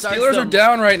 once it The starts, Steelers are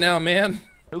down right now, man.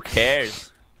 who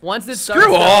cares? Once it starts,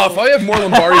 Screw off. I have more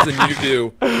Lombardis than you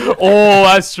do. Oh,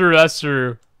 that's true. That's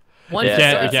true. Once You it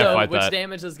can't- starts, you can't though, fight which that.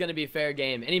 damage is gonna be fair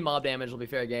game. Any mob damage will be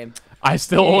fair game. I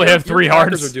still only have 3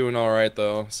 Packers hearts. are doing all right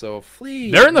though. So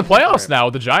flee. They're in the playoffs now.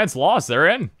 The Giants lost. They're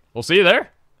in. We'll see you there.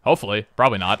 Hopefully.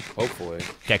 Probably not. Hopefully.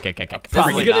 This is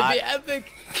Probably gonna not. be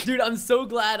epic, dude. I'm so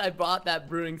glad I bought that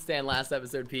brewing stand last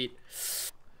episode, Pete.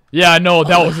 Yeah, no,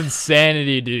 that was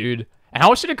insanity, dude. And how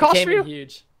much did it cost Came for in you?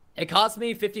 huge. It cost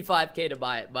me 55K to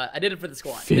buy it, but I did it for the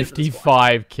squad. I did it for the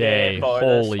squad. 55K. For the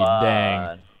Holy squad.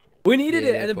 dang. We needed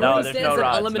it, and the No, brewing there's stands no have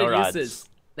rods, unlimited no rods. uses.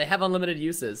 They have unlimited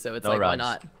uses, so it's No like, why rods.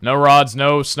 not? No rods,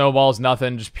 no snowballs,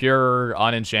 nothing. Just pure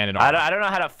unenchanted armor. I don't know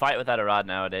how to fight without a rod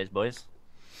nowadays, boys.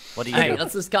 What do you Hey, do?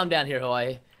 let's just calm down here,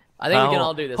 Hawaii. I think we can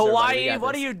all do this. everybody. We Hawaii, got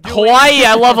what this. are you doing? Hawaii,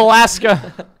 I love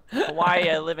Alaska. Hawaii,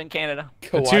 I live in Canada. The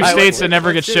 2 Hawaii. states that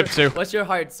never get What's your- shipped to. What's your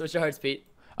hearts? What's your hearts, Pete?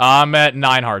 I'm at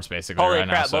 9 hearts basically Holy right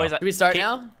now. crap, So. boys. Can we start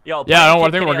now? Yo, Yeah, please no, I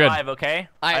keep think we're Kenny good. alive, okay?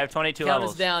 All I right, have 22 count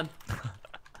levels. us down.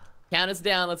 Count us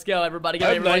down. Let's go, everybody. I Get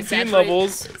have everybody 19 saturate-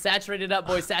 levels. Saturate it up,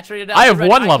 boys. Saturate it up. I have Get ready.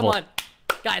 1 All right, level. Come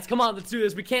on. Guys, come on. Let's do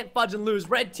this. We can't fudge and lose.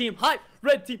 Red team hype.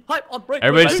 Red team hype on break.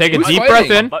 Everybody just take a Who's deep fighting?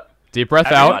 breath in. But Deep breath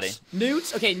everybody. out.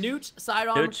 Nooch. Okay, Nooch,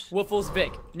 sidearm, Nooch. Wiffles,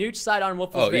 Vic. Nooch, sidearm,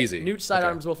 Wiffles, Oh, Vic. easy. Nooch,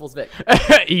 sidearms, Wiffles, Vic.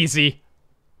 Easy.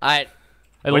 All right. It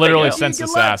Where'd they literally go? sends the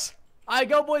Good luck. sass. All right,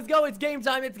 go, boys, go. It's game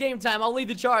time. It's game time. I'll lead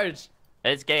the charge.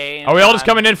 It's game. Are we all just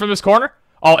time. coming in from this corner?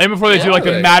 Oh, and before they do like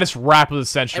the Yeah. maddest rap of the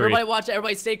century. Everybody watch it.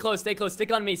 Everybody stay close. Stay close.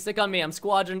 Stick on me. Stick on me. I'm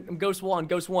squadron. I'm Ghost 1.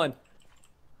 Ghost 1.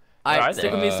 All Where are right, stick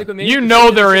they? with me. Stick with me. You Stick know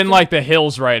with me, they're stick in with like the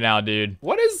hills right now, dude.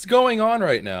 What is going on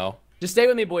right now? Just stay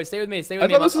with me, boys. Stay with me. Stay with I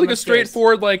me. thought this was like a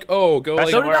straightforward, like, oh, go like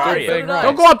Preston, where are bang, you? So did I. right.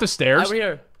 Don't go up the All stairs. right, we're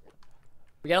here.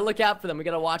 We gotta look out for them. We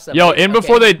gotta watch them. Yo, Okay, in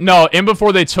before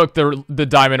okay. they took the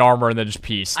diamond armor and then just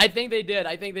pieced. I think they did.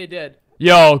 I think they did.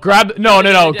 Yo, grab no.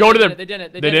 They Go to didn't, the. They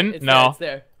didn't. They didn't? It's No. There, it's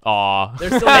there. Aw. They're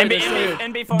still And, here. They're still here.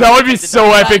 and before That would be we get to so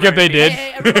the epic if they platform, did.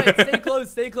 Hey, everybody, stay close.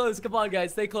 Stay close. Come on,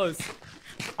 guys. Stay close.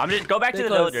 I'm just go back to Stay the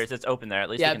close. villagers. It's open there. At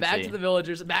least Yeah, they can back see. to the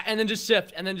villagers. Back, and then just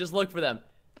shift. And then just look for them.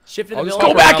 Shift to the I'll just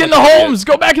villagers. Go back in the homes.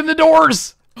 Go back in the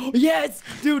doors. Yes,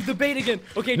 dude, the bait again.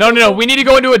 Okay. No. We need to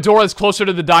go into a door that's closer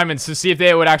to the diamonds to see if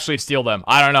they would actually steal them.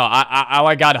 I don't know. I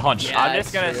like got a hunch. Yeah. I'm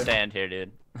just gonna True. stand here,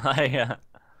 dude. Like,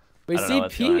 We I don't know see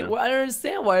what's going Pete. on. Well, I don't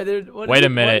understand why they're. What Wait are a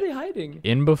they, minute. Why are they hiding?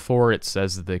 In before it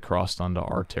says that they crossed onto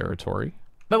our territory.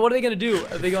 But what are they gonna do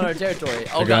if they go on our territory?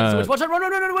 Oh They're god! gonna- Switch! Watch out!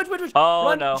 Run! Watch! Oh,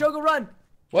 run! no. Choco, run!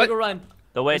 What? Choco, run!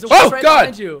 the witch. There's a Oh, witch right God.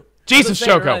 behind you. Jesus, There's a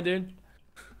Choco. run, dude.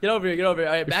 Get over here! Get over here!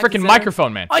 All right, Your back to freaking center.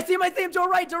 microphone, man. Oh, I see him! Joe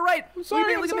right!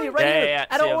 sorry, Look at me! I'm Right sorry. here! Yeah,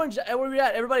 At see an him. orange. Where we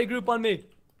at? Everybody group on me. All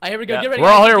right, here we go. Yeah. Get ready. We're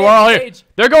all here. Engage, We're all here. engage.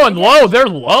 They're going low. They're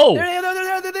low.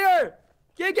 They're there!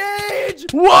 Get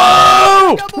engage!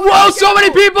 Whoa! Go, boys, Whoa! go. So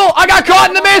many people! I got caught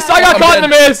in the mist! I got I'm caught in the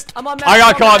mist! I'm on Matt. I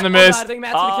got I'm caught in on the Matt. mist. Oh, God, I think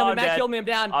Matt's gonna kill me. I'm Matt dead. killed me. I'm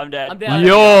down. I'm dead. I'm down.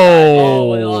 Yo!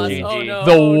 Oh, we lost. GG. Oh, no.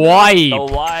 The Oh, no. wipe.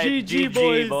 The wide GG,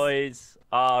 GG, boys.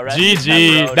 Rest in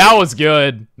GG. pepperoni. That was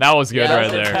good. That was good Yeah, right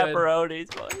Rest in there. pep-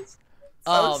 pepperonis, boys.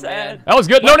 Oh, So man. sad. That was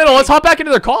good. No. Let's hop back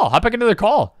into their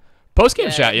call. Post game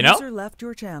Yeah. chat, you know? User left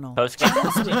your channel. Post game.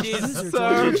 User joined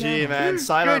your GG, channel. man.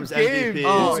 Sidearms Good game. MVP.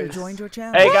 Oh. User joined your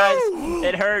channel. Hey guys,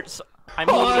 it hurts. I'm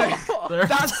bleeding.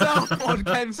 That surfboard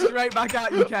came straight back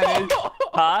at you, Kenny.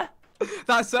 Huh?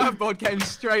 That surfboard came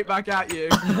straight back at you.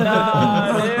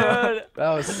 Nah, dude. That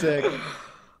was sick.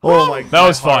 Oh my god. That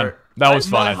was fun. That was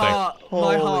fun, my I think. heart, my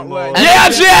Holy heart moly. went. Yeah,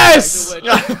 Jess!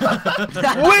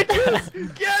 Witches!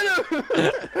 Get him!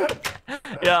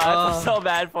 Yeah, I feel so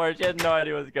bad for her. She had no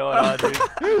idea what's going on, dude.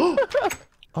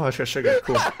 Oh, extra sugar.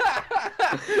 Cool.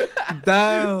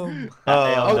 Damn.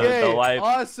 Okay, the wife.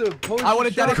 awesome. Post I want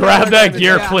to shot. dedicate Grab this that win to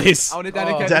gear, Jess. please. I want to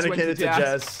dedicate Dedicated to this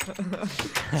Jess. win to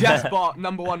Jess. Jess bot,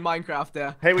 #1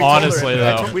 Minecrafter. Hey, we Honestly, told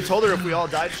her, though. we told her if we all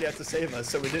died, she had to save us,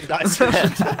 so we didn't die.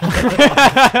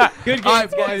 Good games,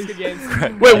 Alright, guys. boys. Good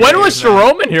games. Wait, when was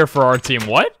Jerome in here for our team?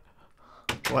 What?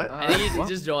 What? I think he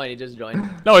just joined. He just joined.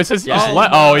 No, it says he just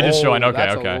he just joined. Okay,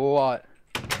 That's okay. a lot.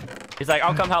 He's like,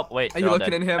 I'll come help. Wait. Are you they're all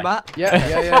looking dead. in here, Bye. Matt?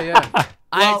 Yeah.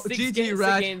 I had Well, six GG, games,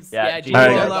 Rad. games. Yeah, Yeah, GG. GG.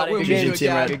 Alright. everybody. We'll GG meet you team,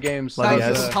 again. Rad. Good games. Love you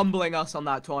Thanks guys. for humbling us on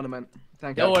that tournament.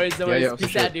 Thank you. No worries, no Yeah, worries. yeah, for Peace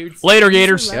sure. out, dudes. Later, User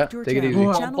Gators. left Yeah, your take it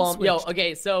channel. easy. Channel Yo, switched.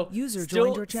 okay, so User still,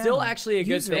 joined your channel. still actually a good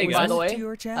User thing, was by the moved way. to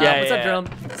your channel. Yeah, What's up, yeah. Jerome?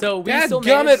 So we God still gummit,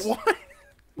 managed. what?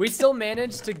 We still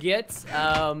managed to get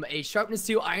a sharpness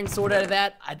 2 iron sword out of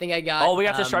that. I think I got. Oh, we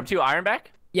got the sharp 2 iron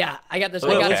back? Yeah, I got this.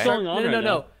 Okay. I got What's a going sharp, on no, no, right no,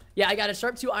 now? no. Yeah, I got a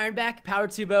sharp 2 ironback, power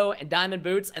 2 bow, and diamond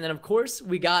boots, and then of course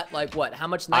we got like what? How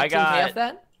much? 19K off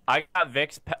that? I got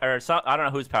Vic's, or some, I don't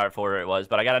know whose power 4 it was,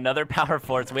 but I got another power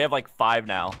 4, so we have like 5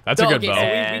 now. That's a good okay, bow. so we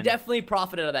And- definitely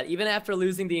profited out of that. Even after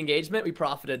losing the engagement, we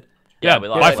profited. Yeah, we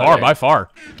by lost far, money. by far.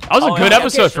 That was a Oh, good yeah,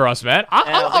 episode okay. for us, man. And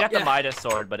we got yeah. the Midas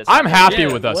sword, but it's I'm not- happy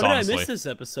Yeah, with us, what did honestly. I miss this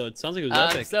episode? Sounds like it was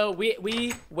epic. So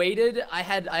we waited. I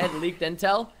had leaked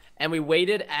intel, and we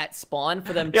waited at spawn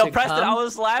for them Yo, to Preston, come. I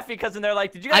was laughing because they're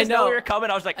like, "Did you guys know we were coming?"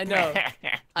 I was like, I know.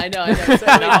 I know. So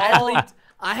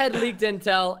I had leaked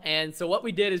intel, and so what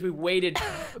we did is we waited.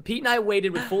 Pete and I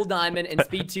waited with full diamond and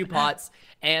speed 2 pots,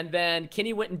 and then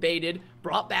Kenny went and baited,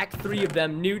 brought back 3 of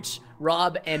them: Nooch,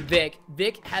 Rob, and Vic.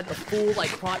 Vic had the full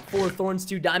like pot 4 thorns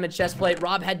 2 diamond chest plate.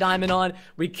 Rob had diamond on.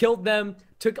 We killed them,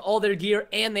 took all their gear,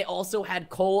 and they also had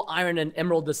coal, iron, and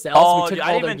emerald to sell. So Oh, we took dude, all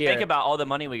I didn't their even gear. think about all the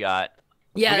money we got.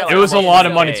 Yeah, We got that's It was a what I'm lot saying.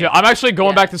 of money, too. I'm actually going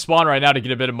Yeah. back to spawn right now to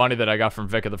get a bit of money that I got from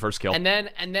Vic at the first kill. And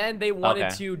then they wanted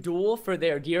Okay. to duel for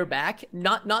their gear back,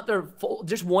 not their full,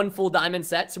 just one full diamond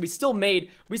set. So we still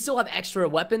have extra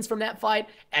weapons from that fight,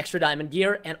 extra diamond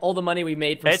gear, and all the money we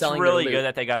made from It's selling really their good loot.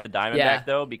 that they got the diamond Yeah. back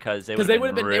though, because they 'Cause would they have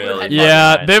would've been been- they really. would've had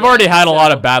Yeah, fucking they've nice. already had a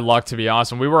lot So- of bad luck, to be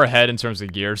honest, and we were ahead in terms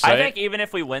of gear. So I think even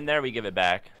if we win there, we give it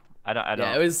back. I don't.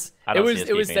 Yeah, it was I it don't was see us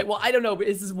it was keeping it. well, I don't know, but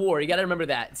this is war. You got to remember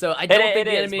that. So I don't think It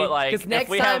the is, enemy but like, because if next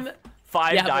we time have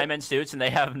 5 yeah, but diamond suits and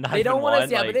they have 9 they don't want us.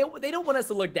 Yeah, like, but they don't want us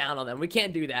to look down on them. We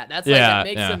can't do that. That's Yeah, like that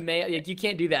makes yeah. them like you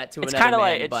can't do that to it's another kind of man.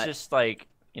 like it's but just like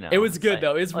you know. It was it's good, like,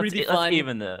 though. It was let's- really let's fun.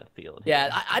 even the field.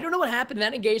 Yeah, I don't know what happened in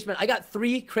that engagement. I got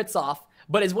 3 crits off,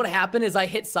 but what happened is I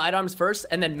hit sidearms first,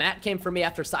 and then Matt came for me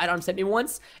after sidearms hit me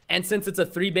once. And since it's a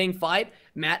 3-bang fight,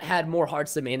 Matt had more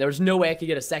hearts than me, and there was no way I could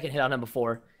get a second hit on him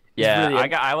before. It was Yeah,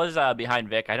 really- I was behind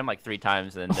Vic. I hit him like 3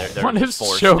 times, and they're What is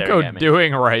forced staring at Shoko me.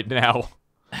 doing right now?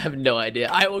 I have no idea.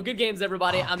 All right, well, good games,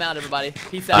 everybody. I'm out, everybody.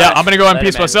 Peace out. Yeah, I'm going to go in Later,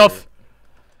 peace man. myself.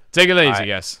 Take it easy, Alright.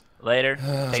 guys. Later.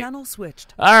 Channel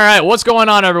switched. All right, what's going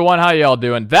on, everyone? How y'all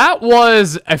doing? That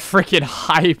was a freaking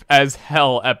hype as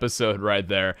hell episode right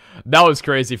there. That was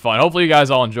crazy fun. Hopefully, you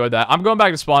guys all enjoyed that. I'm going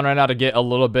back to spawn right now to get a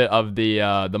little bit of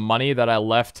the money that I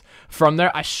left from there.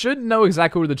 I should know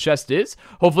exactly where the chest is.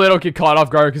 Hopefully, I don't get caught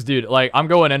off guard because, dude, like, I'm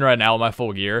going in right now with my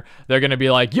full gear. They're going to be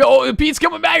like, yo, Pete's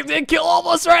coming back to kill all of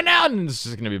us right now. And it's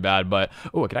just going to be bad. But,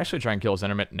 oh, I could actually try and kill his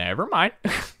enderman. Never mind.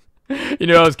 You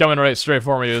know, it was coming right straight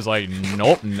for me. It was like,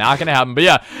 nope, not gonna happen. But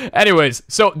yeah, anyways,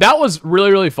 so that was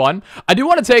really, really fun. I do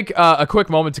want to take a quick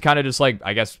moment to kind of just like,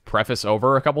 I guess, preface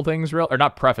over a couple things, or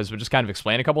not preface, but just kind of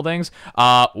explain a couple things.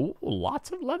 Ooh,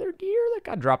 lots of leather gear that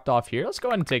got dropped off here. Let's go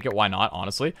ahead and take it. Why not,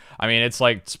 honestly? I mean, it's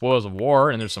like spoils of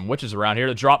war, and there's some witches around here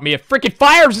that dropped me a freaking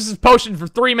fire resistance potion for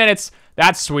 3 minutes.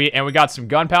 That's sweet. And we got some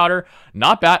gunpowder.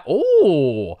 Not bad.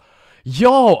 Oh,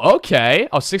 yo, okay.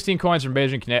 Oh, 16 coins from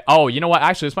Beijing Connect. Oh, you know what?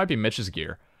 Actually, this might be Mitch's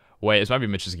gear. Wait, this might be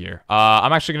Mitch's gear.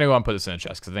 I'm actually going to go and put this in a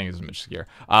chest because I think this is Mitch's gear.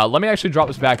 Let me actually drop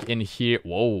this back in here.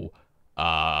 Whoa.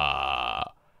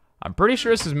 I'm pretty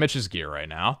sure this is Mitch's gear right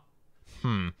now.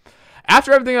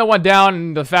 After everything that went down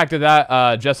and the fact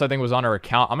that Jess, I think, was on her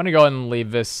account, I'm going to go ahead and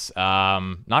leave this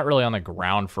not really on the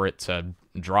ground for it to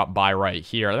drop by right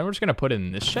here. Then we're just going to put it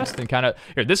in this chest and kind of...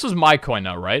 Here, this was my coin,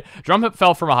 though, right? Drum hit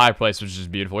fell from a high place, which is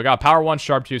beautiful. We got power 1,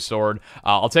 sharp 2 sword.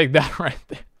 I'll take that right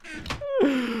there.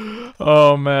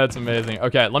 Oh, man, it's amazing.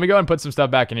 Okay, let me go ahead and put some stuff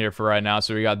back in here for right now.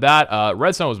 So we got that.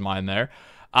 Redstone was mine there.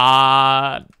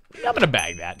 I'm going to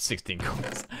bag that, 16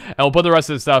 coins. And we'll put the rest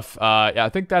of the stuff, yeah, I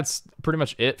think that's pretty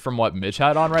much it from what Mitch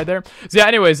had on right there. So yeah,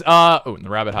 anyways, oh, and the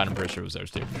rabbit hide, I'm pretty sure was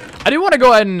theirs too. I do want to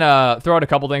go ahead and throw out a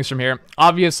couple things from here.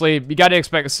 Obviously, you got to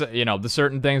expect, you know, the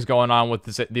certain things going on with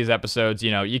these episodes.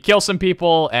 You know, you kill some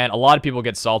people, and a lot of people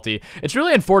get salty. It's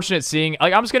really unfortunate seeing,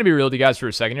 like, I'm just going to be real with you guys for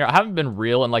a second here. I haven't been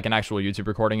real in, like, an actual YouTube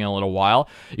recording in a little while.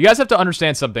 You guys have to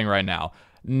understand something right now.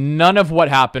 None of what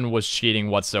happened was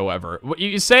cheating whatsoever. What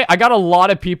you say, I got a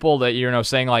lot of people that, you know,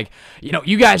 saying like, you know,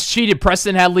 you guys cheated.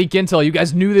 Preston had leak intel. You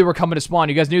guys knew they were coming to spawn.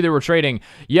 You guys knew they were trading.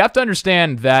 You have to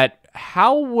understand that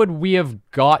how would we have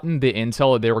gotten the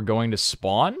intel that they were going to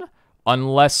spawn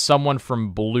unless someone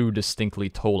from Blue distinctly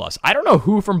told us? I don't know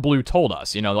who from Blue told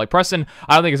us. You know, like Preston,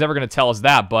 I don't think is ever going to tell us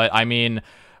that. But I mean,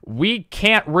 we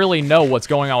can't really know what's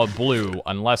going on with Blue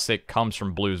unless it comes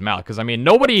from Blue's mouth. Because, I mean,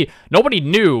 nobody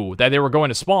knew that they were going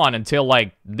to spawn until,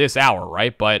 like, this hour,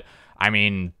 right? But, I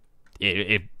mean,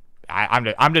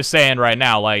 I'm just saying right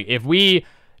now, like, if we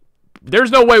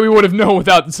there's no way we would have known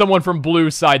without someone from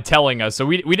blue side telling us. So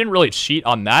we didn't really cheat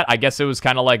on that. I guess it was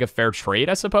kind of like a fair trade,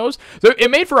 I suppose. So it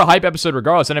made for a hype episode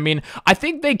regardless. And I mean, I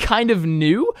think they kind of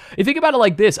knew. If you think about it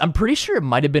like this, I'm pretty sure it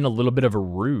might have been a little bit of a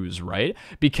ruse, right?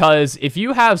 Because if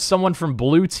you have someone from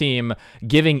blue team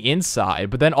giving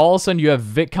inside, but then all of a sudden you have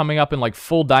Vic coming up in like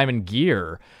full diamond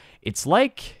gear, it's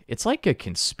like a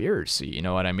conspiracy, you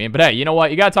know what I mean? But hey, you know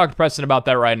what? You gotta talk to Preston about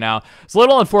that right now. It's a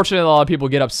little unfortunate that a lot of people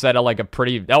get upset at like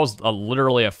that was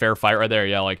literally a fair fight right there.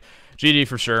 Yeah, like GG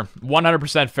for sure.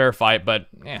 100% fair fight, but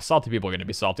yeah, salty people are going to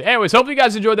be salty. Anyways, hopefully you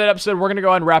guys enjoyed that episode. We're going to go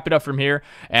ahead and wrap it up from here.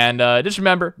 And just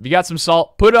remember, if you got some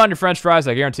salt, put it on your french fries.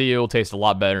 I guarantee you it will taste a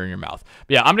lot better in your mouth.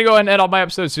 But yeah, I'm going to go ahead and end off my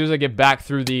episode as soon as I get back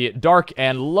through the dark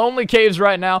and lonely caves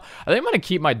right now. I think I'm going to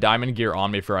keep my diamond gear on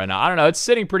me for right now. I don't know. It's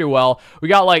sitting pretty well. We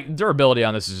got like durability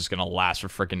on this is just going to last for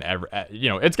freaking ever. You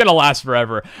know, it's going to last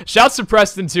forever. Shouts to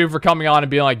Preston too for coming on and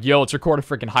being like, yo, let's record a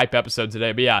freaking hype episode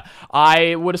today. But yeah,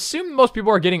 I would assume most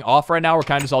people are getting off right now. We're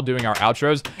kind of just all doing our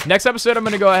outros. Next episode, I'm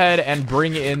going to go ahead and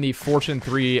bring in the Fortune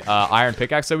 3 iron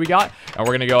pickaxe that we got, and we're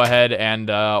going to go ahead and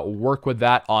work with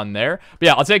that on there. But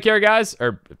yeah, I'll take care, guys,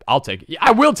 or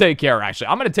I will take care, actually.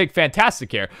 I'm going to take fantastic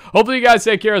care. Hopefully you guys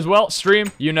take care as well. Stream,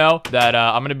 you know that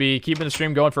I'm going to be keeping the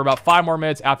stream going for about 5 more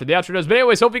minutes after the outro does. But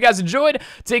anyways, hope you guys enjoyed.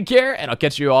 Take care, and I'll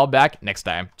catch you all back next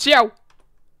time. Ciao!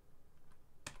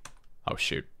 Oh,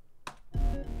 shoot.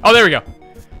 Oh, there we go.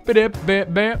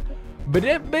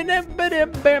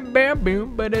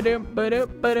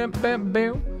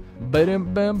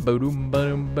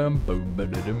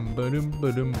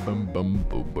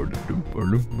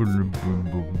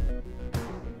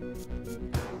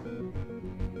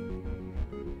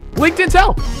 Linked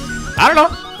Intel. I don't know.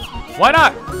 Why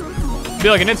not? Be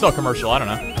like an Intel commercial. I don't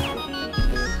know.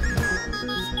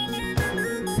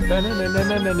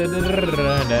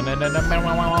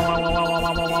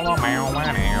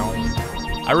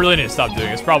 I really need to stop doing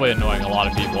it. It's probably annoying a lot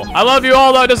of people. I love you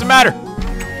all, though. It doesn't matter.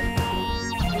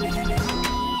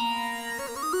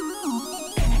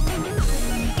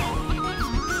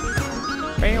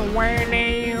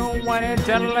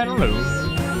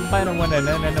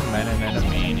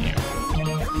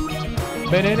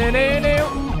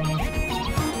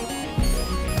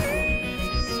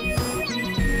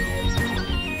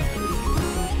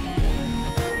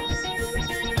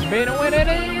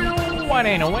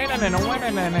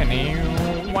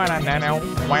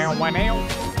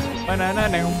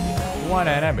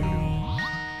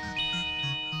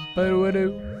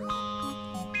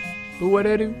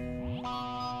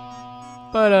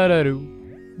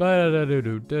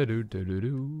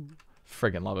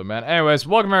 Freaking love it, man. Anyways,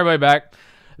 welcome everybody back.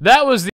 That was the